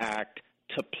react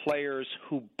to players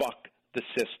who buck the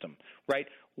system, right?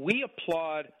 We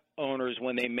applaud owners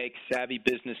when they make savvy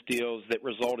business deals that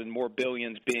result in more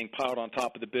billions being piled on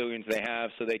top of the billions they have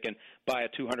so they can buy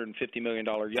a $250 million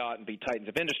yacht and be titans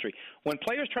of industry. When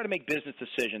players try to make business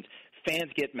decisions,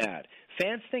 fans get mad.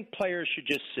 Fans think players should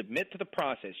just submit to the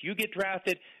process. You get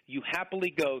drafted, you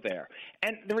happily go there.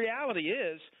 And the reality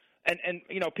is, and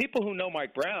you know, people who know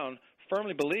Mike Brown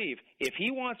firmly believe if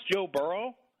he wants Joe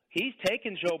Burrow, he's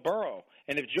taking Joe Burrow.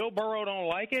 And if Joe Burrow don't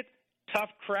like it, tough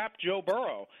crap Joe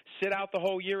Burrow. Sit out the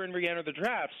whole year and re-enter the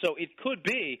draft. So it could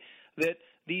be that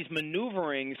these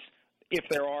maneuverings, if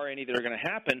there are any that are going to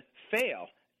happen, fail.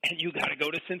 And you got to go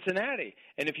to Cincinnati.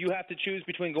 And if you have to choose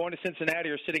between going to Cincinnati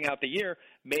or sitting out the year,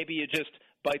 maybe you just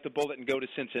bite the bullet and go to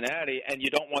Cincinnati, and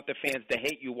you don't want the fans to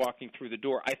hate you walking through the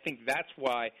door. I think that's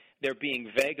why they're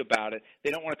being vague about it. They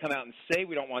don't want to come out and say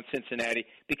we don't want Cincinnati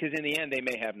because in the end they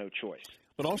may have no choice.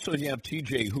 But also you have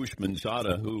T.J.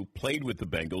 Houshmandzadeh, who played with the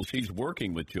Bengals. He's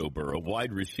working with Joe Burrow,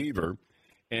 wide receiver.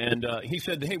 And he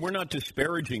said, hey, we're not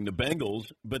disparaging the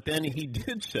Bengals, but then he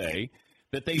did say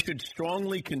that they should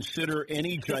strongly consider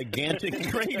any gigantic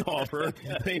trade offer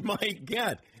they might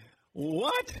get.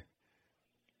 What?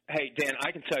 Hey, Dan,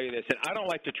 I can tell you this, and I don't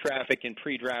like to traffic in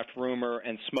pre-draft rumor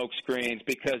and smoke screens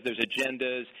because there's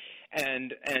agendas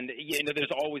and you know,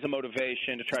 there's always a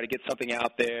motivation to try to get something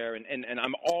out there, and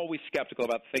I'm always skeptical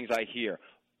about the things I hear.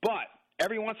 But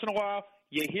every once in a while,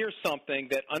 you hear something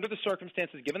that under the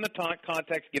circumstances, given the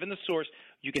context, given the source,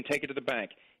 you can take it to the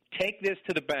bank. Take this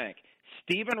to the bank.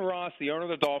 Stephen Ross, the owner of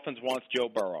the Dolphins, wants Joe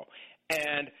Burrow.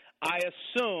 And I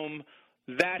assume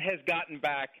that has gotten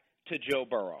back to Joe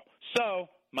Burrow. So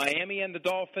Miami and the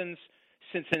Dolphins,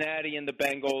 Cincinnati and the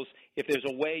Bengals, if there's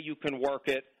a way you can work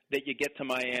it that you get to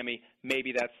Miami,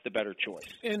 maybe that's the better choice.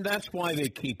 And that's why they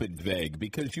keep it vague,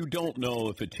 because you don't know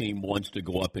if a team wants to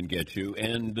go up and get you,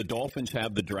 and the Dolphins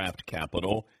have the draft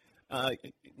capital. I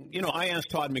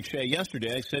asked Todd McShay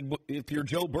yesterday, I said, if you're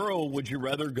Joe Burrow, would you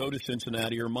rather go to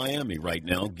Cincinnati or Miami right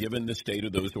now, given the state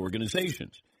of those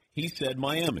organizations? He said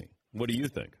Miami. What do you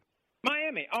think?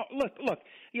 Miami. Oh, look.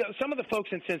 Some of the folks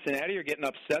in Cincinnati are getting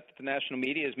upset that the national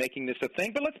media is making this a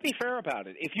thing, but let's be fair about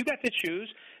it. If you got to choose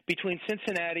between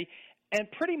Cincinnati and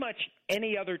pretty much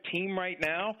any other team right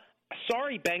now,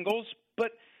 sorry, Bengals,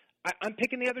 but I'm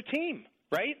picking the other team,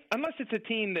 right? Unless it's a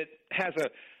team that has a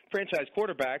franchise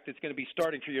quarterback that's going to be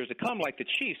starting for years to come like the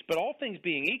Chiefs, but all things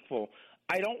being equal,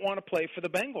 I don't want to play for the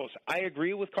Bengals. I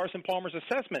agree with Carson Palmer's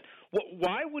assessment.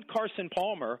 Why would Carson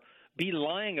Palmer be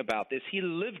lying about this? He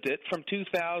lived it from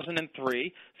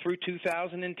 2003 through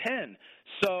 2010.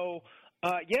 So,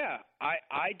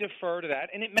 I defer to that,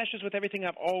 and it meshes with everything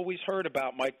I've always heard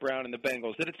about Mike Brown and the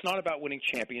Bengals, that it's not about winning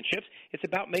championships. It's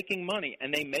about making money,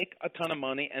 and they make a ton of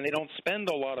money, and they don't spend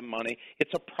a lot of money.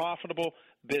 It's a profitable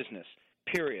business,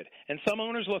 period. And some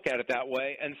owners look at it that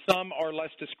way, and some are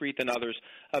less discreet than others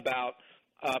about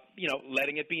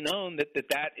letting it be known that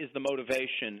is the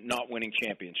motivation, not winning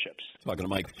championships. Talking to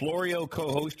Mike Florio,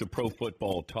 co-host of Pro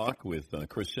Football Talk with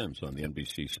Chris Sims on the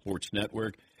NBC Sports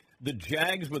Network. The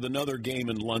Jags with another game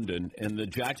in London, and the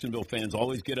Jacksonville fans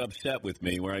always get upset with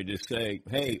me where I just say,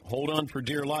 hey, hold on for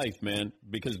dear life, man,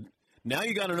 because now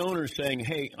you got an owner saying,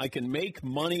 hey, I can make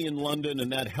money in London,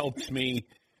 and that helps me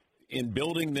in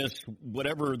building this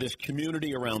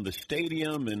community around the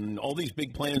stadium and all these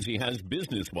big plans he has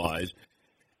business-wise.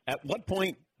 At what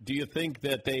point do you think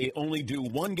that they only do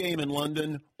one game in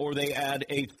London or they add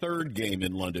a third game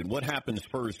in London? What happens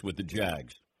first with the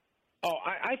Jags? Oh,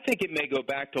 I think it may go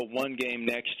back to one game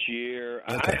next year.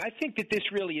 Okay. I think that this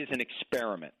really is an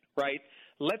experiment, right?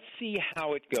 Let's see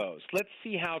how it goes. Let's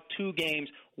see how 2 games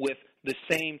with the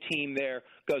same team there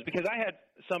goes. Because I had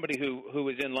somebody who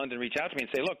was in London reach out to me and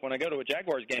say, look, when I go to a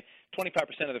Jaguars game, 25%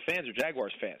 of the fans are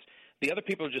Jaguars fans. The other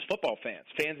people are just football fans,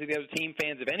 fans of the other team,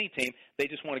 fans of any team. They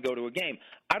just want to go to a game.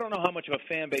 I don't know how much of a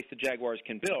fan base the Jaguars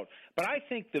can build, but I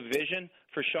think the vision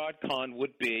for Shad Khan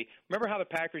would be, remember how the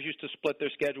Packers used to split their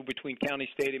schedule between County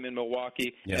Stadium in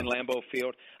Milwaukee and Lambeau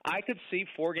Field? I could see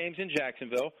 4 games in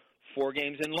Jacksonville, 4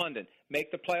 games in London.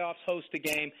 Make the playoffs host a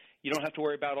game. You don't have to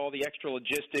worry about all the extra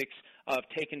logistics of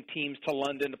taking teams to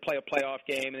London to play a playoff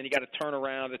game, and then you got to turn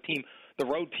around. The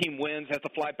road team wins, has to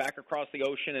fly back across the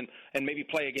ocean and maybe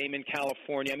play a game in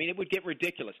California. I mean, it would get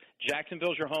ridiculous.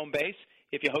 Jacksonville's your home base.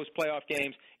 If you host playoff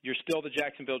games, you're still the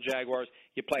Jacksonville Jaguars.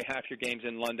 You play half your games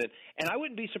in London. And I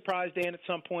wouldn't be surprised, Dan, at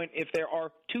some point if there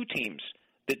are 2 teams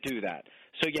that do that.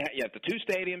 So you have the 2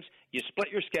 stadiums. You split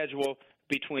your schedule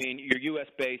between your U.S.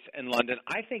 base and London.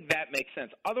 I think that makes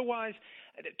sense. Otherwise,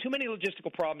 too many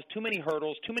logistical problems, too many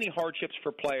hurdles, too many hardships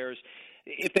for players.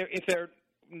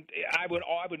 I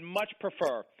would much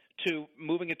prefer to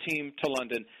moving a team to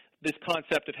London, this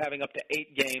concept of having up to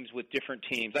 8 games with different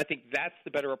teams. I think that's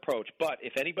the better approach. But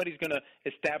if anybody's going to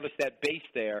establish that base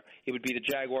there, it would be the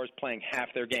Jaguars playing half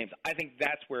their games. I think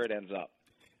that's where it ends up.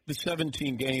 The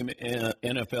 17-game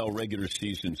NFL regular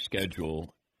season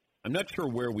schedule, I'm not sure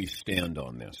where we stand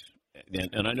on this.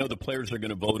 And I know the players are going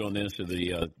to vote on this, or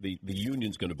the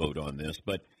union's going to vote on this,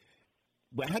 but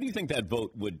how do you think that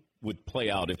vote would play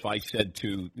out if I said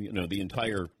to the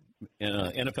entire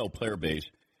NFL player base,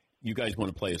 you guys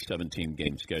want to play a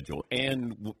 17-game schedule,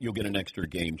 and you'll get an extra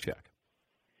game check?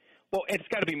 Well, it's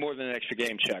got to be more than an extra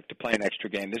game check to play an extra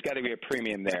game. There's got to be a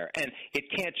premium there. And it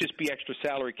can't just be extra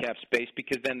salary cap space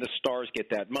because then the stars get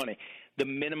that money. The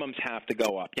minimums have to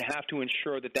go up. You have to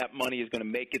ensure that money is going to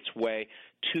make its way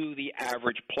to the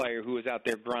average player who is out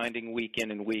there grinding week in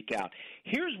and week out.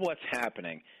 Here's what's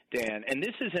happening, Dan, and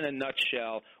this is in a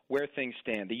nutshell where things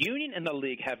stand. The union and the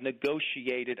league have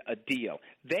negotiated a deal.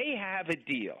 They have a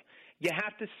deal. You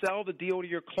have to sell the deal to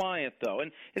your client, though.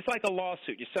 And it's like a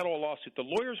lawsuit. You settle a lawsuit. The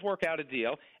lawyers work out a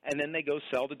deal, and then they go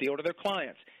sell the deal to their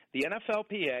clients. The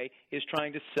NFLPA is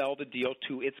trying to sell the deal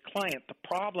to its client. The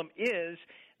problem is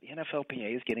the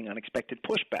NFLPA is getting unexpected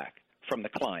pushback from the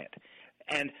client.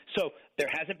 And so there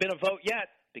hasn't been a vote yet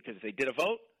because if they did a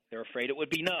vote, they're afraid it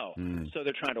would be no. So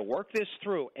they're trying to work this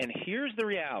through. And here's the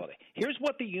reality. Here's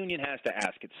what the union has to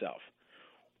ask itself.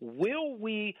 Will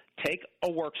we take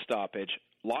a work stoppage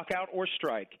lockout or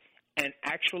strike, and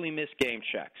actually miss game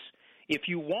checks. If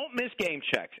you won't miss game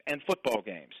checks and football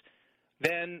games,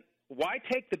 then why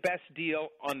take the best deal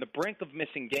on the brink of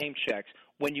missing game checks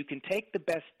when you can take the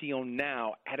best deal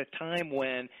now at a time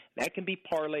when that can be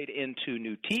parlayed into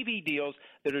new TV deals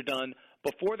that are done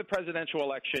before the presidential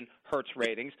election hurts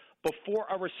ratings, before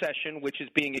a recession, which is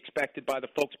being expected by the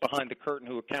folks behind the curtain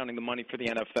who are counting the money for the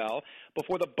NFL,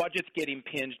 before the budgets get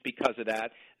impinged because of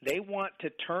that. They want to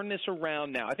turn this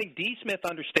around now. I think D. Smith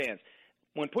understands.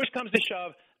 When push comes to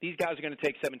shove, these guys are going to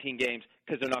take 17 games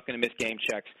because they're not going to miss game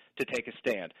checks to take a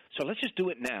stand. So let's just do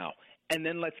it now. And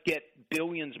then let's get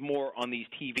billions more on these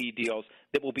TV deals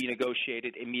that will be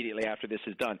negotiated immediately after this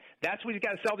is done. That's what he's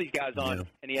got to sell these guys on,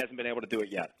 and he hasn't been able to do it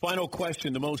yet. Final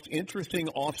question. The most interesting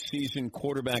off-season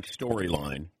quarterback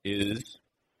storyline is?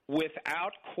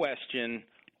 Without question,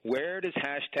 where does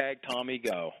 #Tommy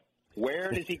go?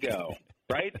 Where does he go,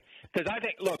 right? Because I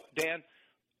think, look, Dan,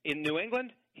 in New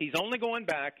England, he's only going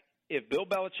back if Bill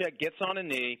Belichick gets on a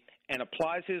knee and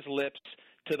applies his lips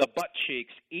to the butt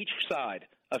cheeks each side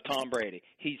of Tom Brady.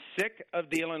 He's sick of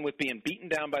dealing with being beaten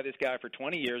down by this guy for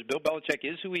 20 years. Bill Belichick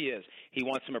is who he is. He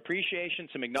wants some appreciation,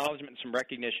 some acknowledgement, and some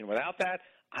recognition. Without that,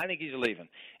 I think he's leaving.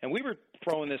 And we were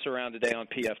throwing this around today on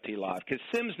PFT Live because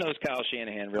Sims knows Kyle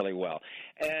Shanahan really well.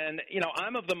 And, you know,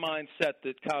 I'm of the mindset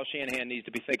that Kyle Shanahan needs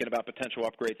to be thinking about potential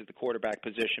upgrades at the quarterback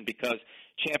position because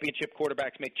championship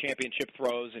quarterbacks make championship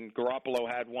throws, and Garoppolo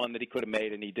had one that he could have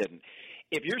made and he didn't.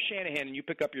 If you're Shanahan and you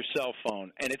pick up your cell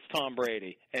phone and it's Tom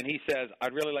Brady and he says,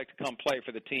 I'd really like to come play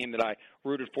for the team that I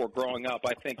rooted for growing up,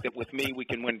 I think that with me we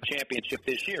can win a championship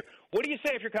this year. What do you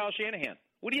say if you're Kyle Shanahan?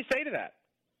 What do you say to that?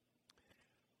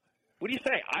 What do you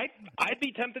say? I'd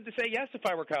be tempted to say yes if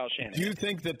I were Kyle Shanahan. Do you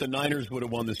think that the Niners would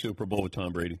have won the Super Bowl with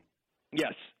Tom Brady?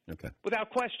 Yes. Okay. Without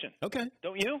question. Okay.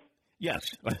 Don't you?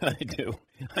 Yes, I do.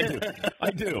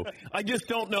 I do. I just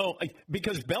don't know,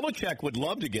 because Belichick would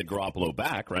love to get Garoppolo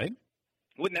back, right?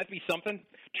 Wouldn't that be something?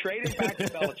 Trade him back to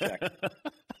Belichick,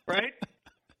 right?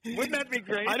 Wouldn't that be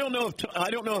great? I don't know if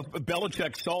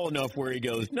Belichick saw enough where he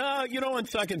goes, no, you know, on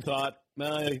second thought,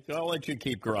 I'll let you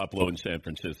keep Garoppolo in San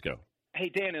Francisco. Hey,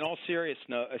 Dan, in all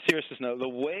seriousness, the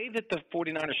way that the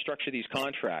 49ers structure these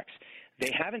contracts,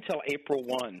 they have until April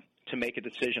 1 to make a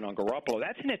decision on Garoppolo.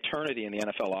 That's an eternity in the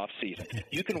NFL offseason.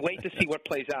 You can wait to see what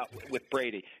plays out with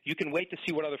Brady. You can wait to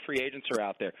see what other free agents are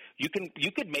out there. You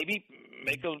could maybe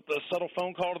make a subtle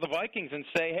phone call to the Vikings and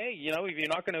say, hey, you know, if you're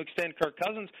not going to extend Kirk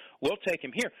Cousins, we'll take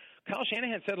him here. Kyle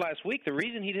Shanahan said last week the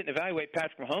reason he didn't evaluate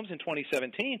Patrick Mahomes in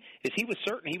 2017 is he was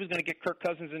certain he was going to get Kirk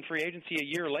Cousins in free agency a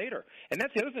year later. And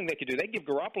that's the other thing they could do. They give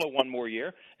Garoppolo one more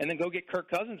year and then go get Kirk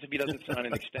Cousins if he doesn't sign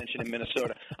an extension in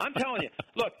Minnesota. I'm telling you,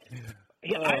 look,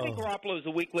 I think Garoppolo is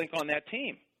the weak link on that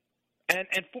team. And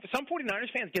some 49ers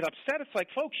fans get upset. It's like,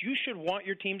 folks, you should want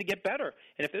your team to get better.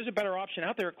 And if there's a better option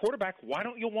out there at quarterback, why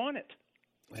don't you want it?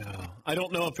 Yeah, I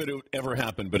don't know if it would ever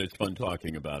happen, but it's fun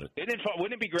talking about it.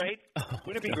 Wouldn't it be great?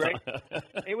 Wouldn't it be great?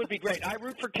 It would be great. I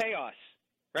root for chaos,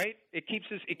 right? It keeps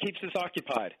us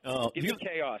occupied. Give me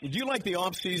chaos. Do you like the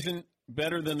off season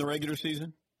better than the regular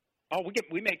season? Oh, we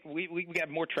get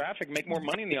more traffic, make more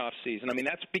money in the off season. I mean,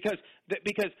 that's because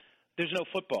there's no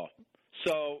football.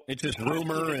 So it's just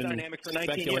rumor and dynamic for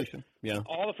 19 speculation. Years.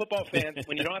 Yeah. All the football fans,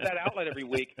 when you don't have that outlet every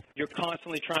week, you're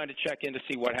constantly trying to check in to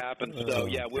see what happens. So,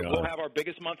 yeah, we'll have our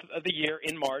biggest month of the year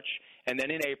in March, and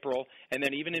then in April, and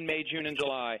then even in May, June, and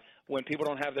July, when people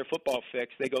don't have their football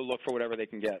fix, they go look for whatever they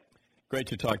can get. Great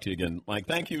to talk to you again, Mike.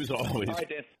 Thank you as always. All right,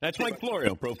 Dan. That's Mike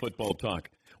Florio, Pro Football Talk.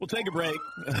 We'll take a break.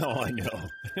 Oh, I know.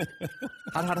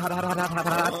 Hot.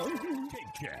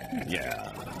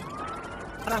 Yeah.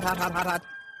 Hot.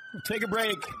 Take a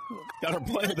break. Got our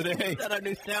play of the day. Is that our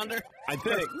new sounder? I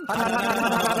think.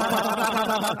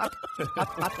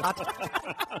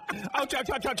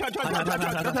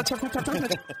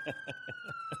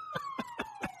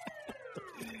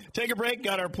 Take a break.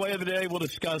 Got our play of the day. We'll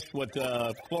discuss what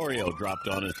Florio dropped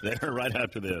on us there right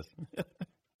after this.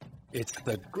 It's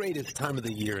the greatest time of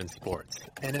the year in sports.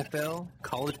 NFL,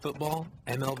 college football,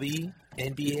 MLB,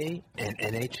 NBA, and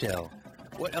NHL.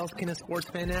 What else can a sports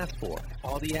fan ask for?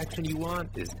 All the action you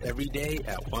want is every day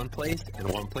at one place and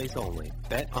one place only.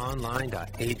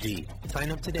 BetOnline.ag.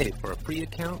 Sign up today for a free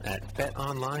account at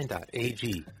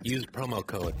BetOnline.ag. Use promo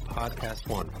code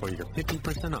PODCAST1 for your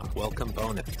 50% off welcome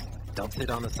bonus. Don't sit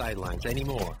on the sidelines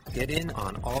anymore. Get in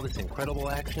on all this incredible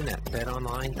action at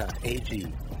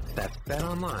BetOnline.ag. That's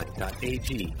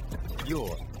BetOnline.ag.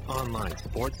 Your online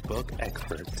sportsbook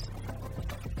experts.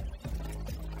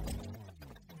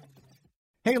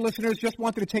 Hey, listeners, just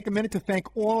wanted to take a minute to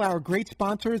thank all our great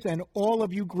sponsors and all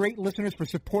of you great listeners for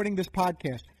supporting this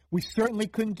podcast. We certainly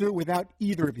couldn't do it without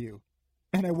either of you.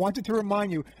 And I wanted to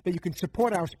remind you that you can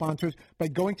support our sponsors by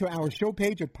going to our show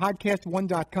page at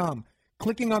podcast1.com,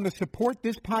 clicking on the Support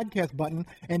This Podcast button,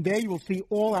 and there you will see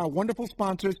all our wonderful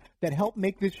sponsors that help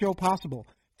make this show possible.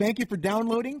 Thank you for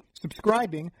downloading,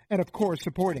 subscribing, and, of course,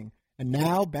 supporting. And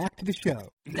now, back to the show.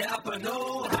 Napa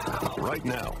know-how. Right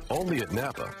now, only at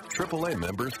Napa, AAA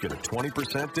members get a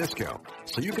 20% discount.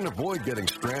 So you can avoid getting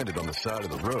stranded on the side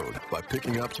of the road by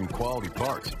picking up some quality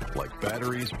parts like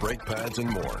batteries, brake pads, and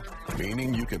more.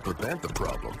 Meaning you can prevent the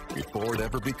problem before it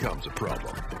ever becomes a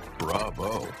problem.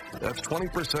 Bravo. That's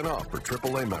 20% off for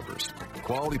AAA members.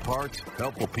 Quality parts,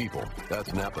 helpful people.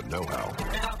 That's Napa know-how.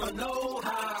 Napa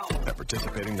know-how. At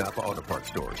participating Napa Auto Parts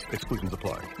stores. Exclusions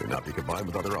apply. May not be combined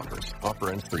with other offers. Offer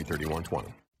ends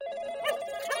 3/31/20.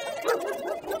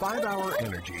 5-Hour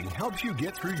Energy helps you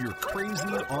get through your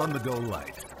crazy on-the-go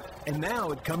life. And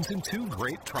now it comes in 2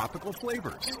 great tropical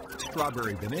flavors,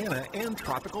 Strawberry Banana and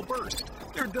Tropical Burst.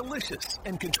 They're delicious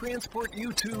and can transport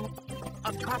you to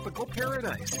a tropical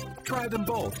paradise. Try them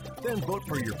both, then vote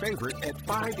for your favorite at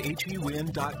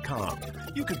 5HEWin.com.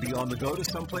 You could be on the go to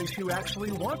someplace you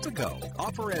actually want to go.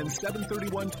 Offer ends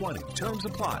 7/31/20. Terms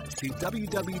apply. See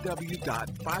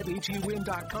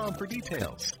www.5HEWin.com for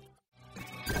details.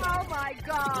 Oh, my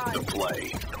God. The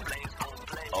play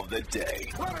of the day.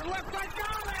 Runner left side,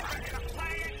 got it!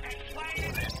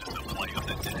 This is the play of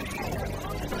the day.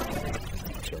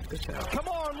 Check this out. Come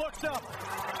on, looks up.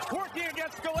 Working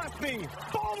against Gillespie.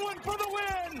 Baldwin for the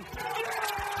win.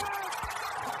 Yes!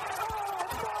 Oh,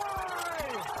 my!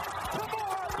 Come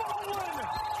on, Baldwin!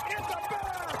 It's a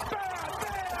bad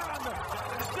man!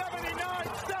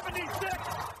 79-76.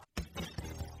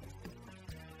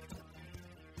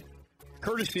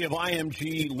 Courtesy of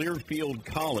IMG Learfield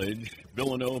College,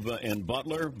 Villanova and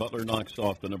Butler. Butler knocks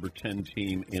off the number 10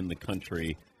 team in the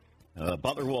country.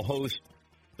 Butler will host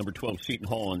number 12 Seton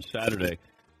Hall on Saturday.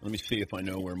 Let me see if I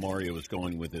know where Mario is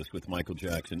going with this with Michael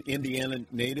Jackson. Indiana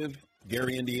native,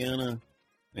 Gary, Indiana,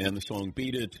 and the song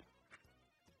Beat It.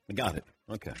 I got it.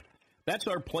 Okay. That's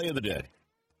our play of the day.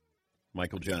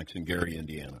 Michael Jackson, Gary,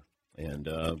 Indiana. And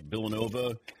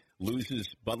Villanova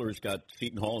loses. Butler's got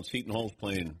Seton Hall, and Seton Hall's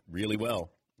playing really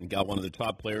well and got one of the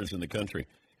top players in the country.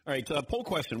 All right, poll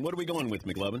question. What are we going with,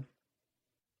 McLevin?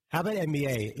 How about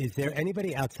NBA? Is there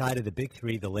anybody outside of the big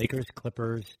three, the Lakers,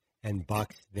 Clippers, and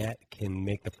Bucks, that can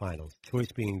make the finals?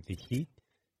 Choice being the Heat,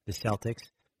 the Celtics,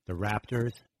 the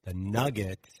Raptors, the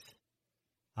Nuggets,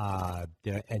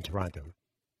 and Toronto.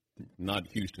 Not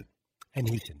Houston. And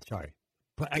Houston, sorry.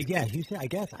 But, yeah, Houston, I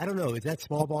guess. I don't know. Is that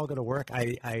small ball going to work?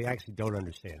 I actually don't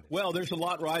understand it. Well, there's a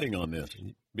lot riding on this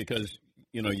because,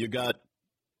 you got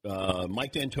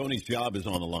Mike D'Antoni's job is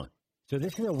on the line. So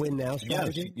this is a win-now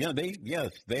strategy?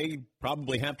 Yes, they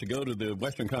probably have to go to the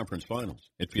Western Conference Finals,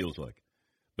 it feels like.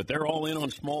 But they're all in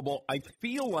on small ball. I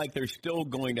feel like they're still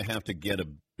going to have to get a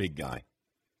big guy.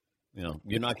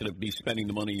 You're not going to be spending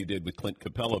the money you did with Clint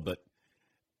Capella, but,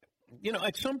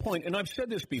 at some point, and I've said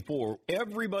this before,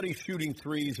 everybody's shooting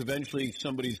threes. Eventually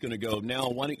somebody's going to go, now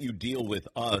why don't you deal with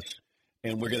us,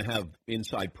 and we're going to have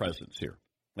inside presence here.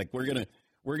 Like we're going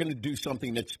to do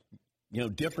something that's,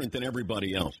 different than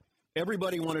everybody else.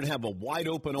 Everybody wanted to have a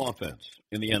wide-open offense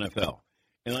in the NFL.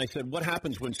 And I said, what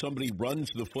happens when somebody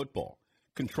runs the football,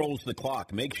 controls the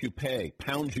clock, makes you pay,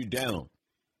 pounds you down?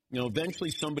 Eventually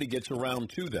somebody gets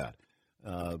around to that.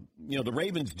 The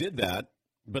Ravens did that,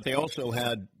 but they also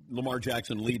had Lamar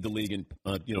Jackson lead the league in,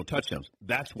 touchdowns.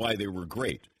 That's why they were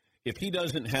great. If he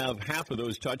doesn't have half of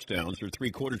those touchdowns or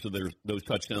three-quarters of those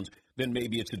touchdowns, then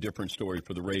maybe it's a different story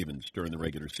for the Ravens during the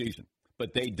regular season.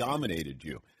 But they dominated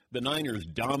you. The Niners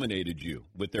dominated you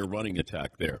with their running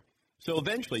attack there. So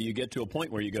eventually you get to a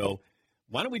point where you go,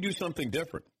 why don't we do something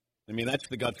different? I mean, that's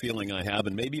the gut feeling I have,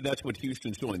 and maybe that's what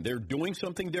Houston's doing. They're doing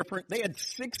something different. They had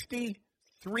 60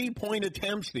 3-point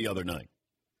attempts the other night,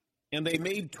 and they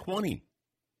made 20,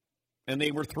 and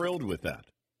they were thrilled with that.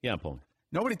 Yeah, Paul.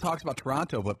 Nobody talks about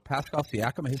Toronto, but Pascal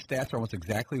Siakam, his stats are almost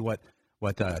exactly what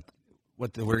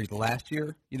they were last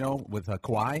year, with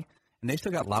Kawhi. And they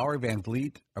still got Lowry, Van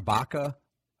Vliet, Ibaka,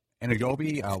 and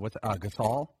Agobi with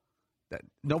Gasol.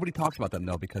 Nobody talks about them,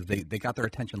 though, because they got their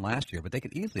attention last year, but they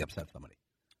could easily upset somebody.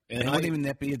 And it wouldn't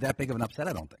even be that big of an upset,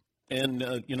 I don't think. And,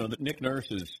 Nick Nurse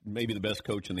is maybe the best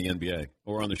coach in the NBA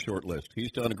or on the short list.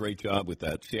 He's done a great job with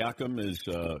that. Siakam is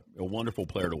a wonderful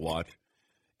player to watch.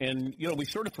 And, we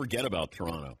sort of forget about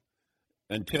Toronto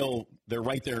until they're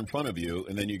right there in front of you,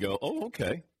 and then you go, oh,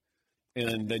 okay.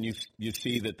 And then you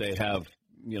see that they have,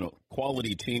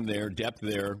 quality team there, depth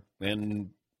there, and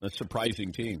a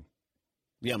surprising team.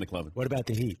 Yeah, McLevin. What about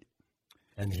the Heat?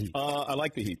 And the Heat? I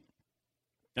like the Heat.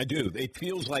 I do. It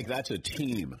feels like that's a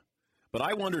team. But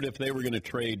I wondered if they were going to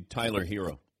trade Tyler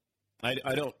Hero.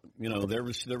 I don't, there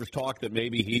was talk that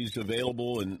maybe he's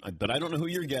available, but I don't know who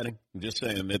you're getting. I'm just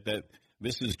saying that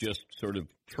this is just sort of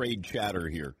trade chatter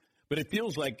here. But it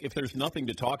feels like if there's nothing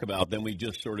to talk about, then we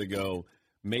just sort of go,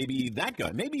 maybe that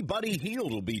guy, maybe Buddy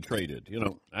Hield will be traded.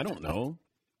 I don't know.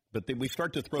 But then we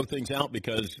start to throw things out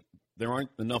because there aren't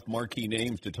enough marquee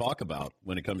names to talk about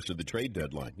when it comes to the trade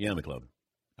deadline. Yeah, McLovin.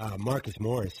 Marcus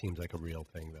Morris seems like a real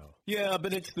thing, though. Yeah,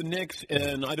 but it's the Knicks,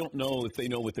 and I don't know if they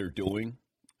know what they're doing.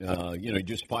 You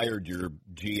just fired your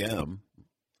GM.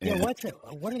 Yeah,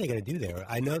 what are they going to do there?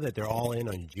 I know that they're all in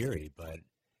on Jerry, but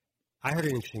I heard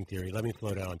an interesting theory. Let me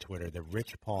float it on Twitter that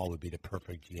Rich Paul would be the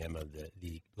perfect GM of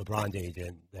the LeBron's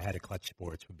agent, the head of Clutch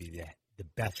Sports, would be the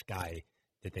best guy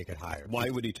that they could hire. Why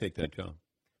would he take that job?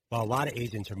 Well, a lot of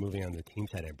agents are moving on the team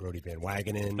side, and Brody Van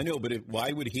Wagenen. I know, but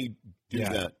why would he do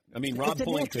that? I mean, Rob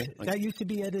Pelinka. That used to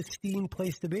be an esteemed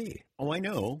place to be. Oh, I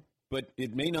know, but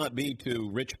it may not be to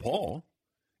Rich Paul.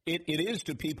 It is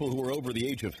to people who are over the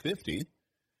age of 50.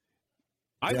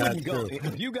 I wouldn't go.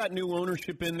 If you got new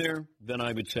ownership in there, then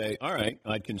I would say, all right,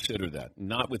 I'd consider that.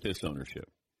 Not with this ownership.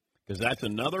 Because that's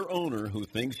another owner who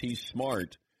thinks he's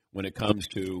smart when it comes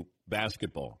to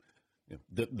basketball.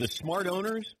 The smart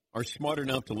owners are smart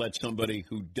enough to let somebody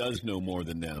who does know more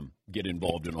than them get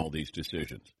involved in all these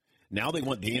decisions. Now they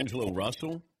want D'Angelo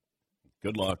Russell.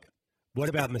 Good luck. What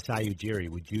about Masai Ujiri?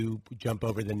 Would you jump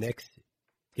over the Knicks,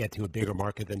 get to a bigger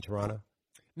market than Toronto?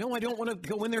 No, I don't want to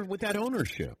go in there with that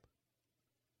ownership.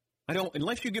 I don't,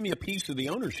 unless you give me a piece of the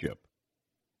ownership.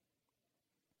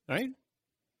 Right?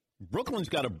 Brooklyn's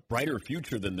got a brighter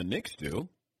future than the Knicks do.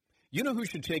 You know who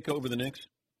should take over the Knicks?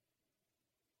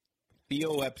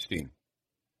 Theo Epstein.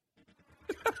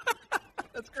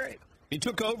 That's great. He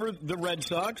took over the Red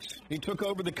Sox. He took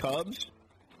over the Cubs.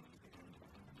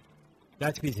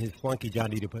 That's because his flunky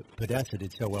Johnny Podesta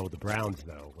did so well with the Browns,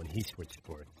 though, when he switched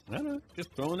sports. I don't know.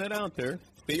 Just throwing that out there.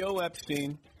 Theo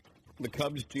Epstein, the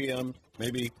Cubs GM,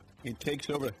 maybe he takes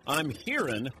over. I'm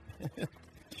hearing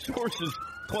sources.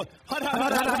 Hot.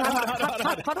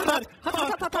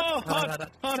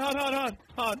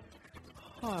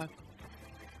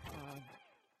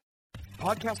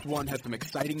 Podcast One has some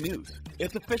exciting news.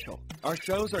 It's official. Our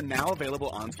shows are now available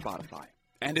on Spotify,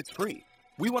 and it's free.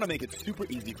 We want to make it super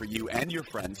easy for you and your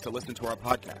friends to listen to our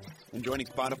podcast, and joining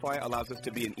Spotify allows us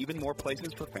to be in even more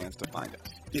places for fans to find us.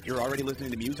 If you're already listening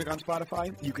to music on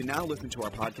Spotify, you can now listen to our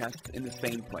podcasts in the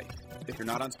same place. If you're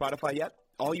not on Spotify yet,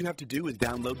 all you have to do is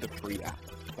download the free app.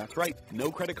 That's right,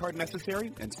 no credit card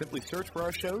necessary, and simply search for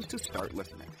our shows to start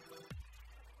listening.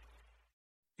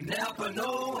 Napa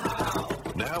know-how.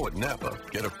 Now at Napa,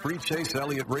 get a free Chase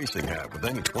Elliott racing hat with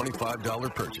any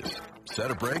 $25 purchase.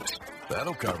 Set of brakes?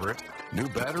 That'll cover it. New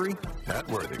battery? Hat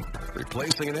worthy.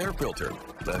 Replacing an air filter?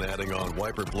 Then adding on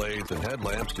wiper blades and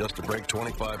headlamps just to break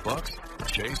 $25?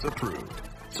 Chase approved.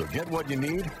 So get what you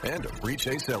need and a free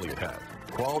Chase Elliott hat.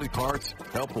 Quality parts,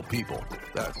 helpful people.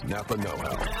 That's Napa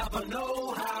know-how. Napa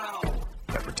know-how.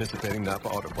 At participating Napa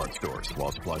Auto Parts stores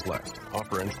while supplies last.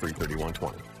 Offer ends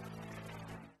 3/31/20.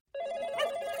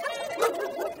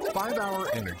 5-Hour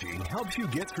Energy helps you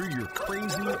get through your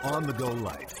crazy on-the-go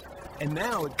life. And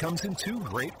now it comes in 2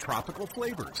 great tropical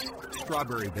flavors,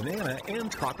 Strawberry Banana and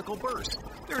Tropical Burst.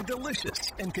 They're delicious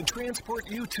and can transport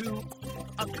you to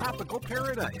a tropical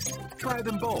paradise. Try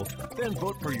them both, then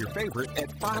vote for your favorite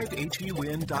at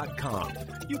 5HEWin.com.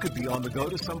 You could be on the go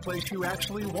to someplace you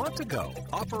actually want to go.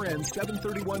 Offer ends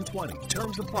 7/31/20.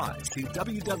 Terms apply. See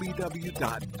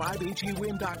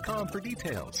www.5HEWin.com for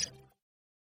details.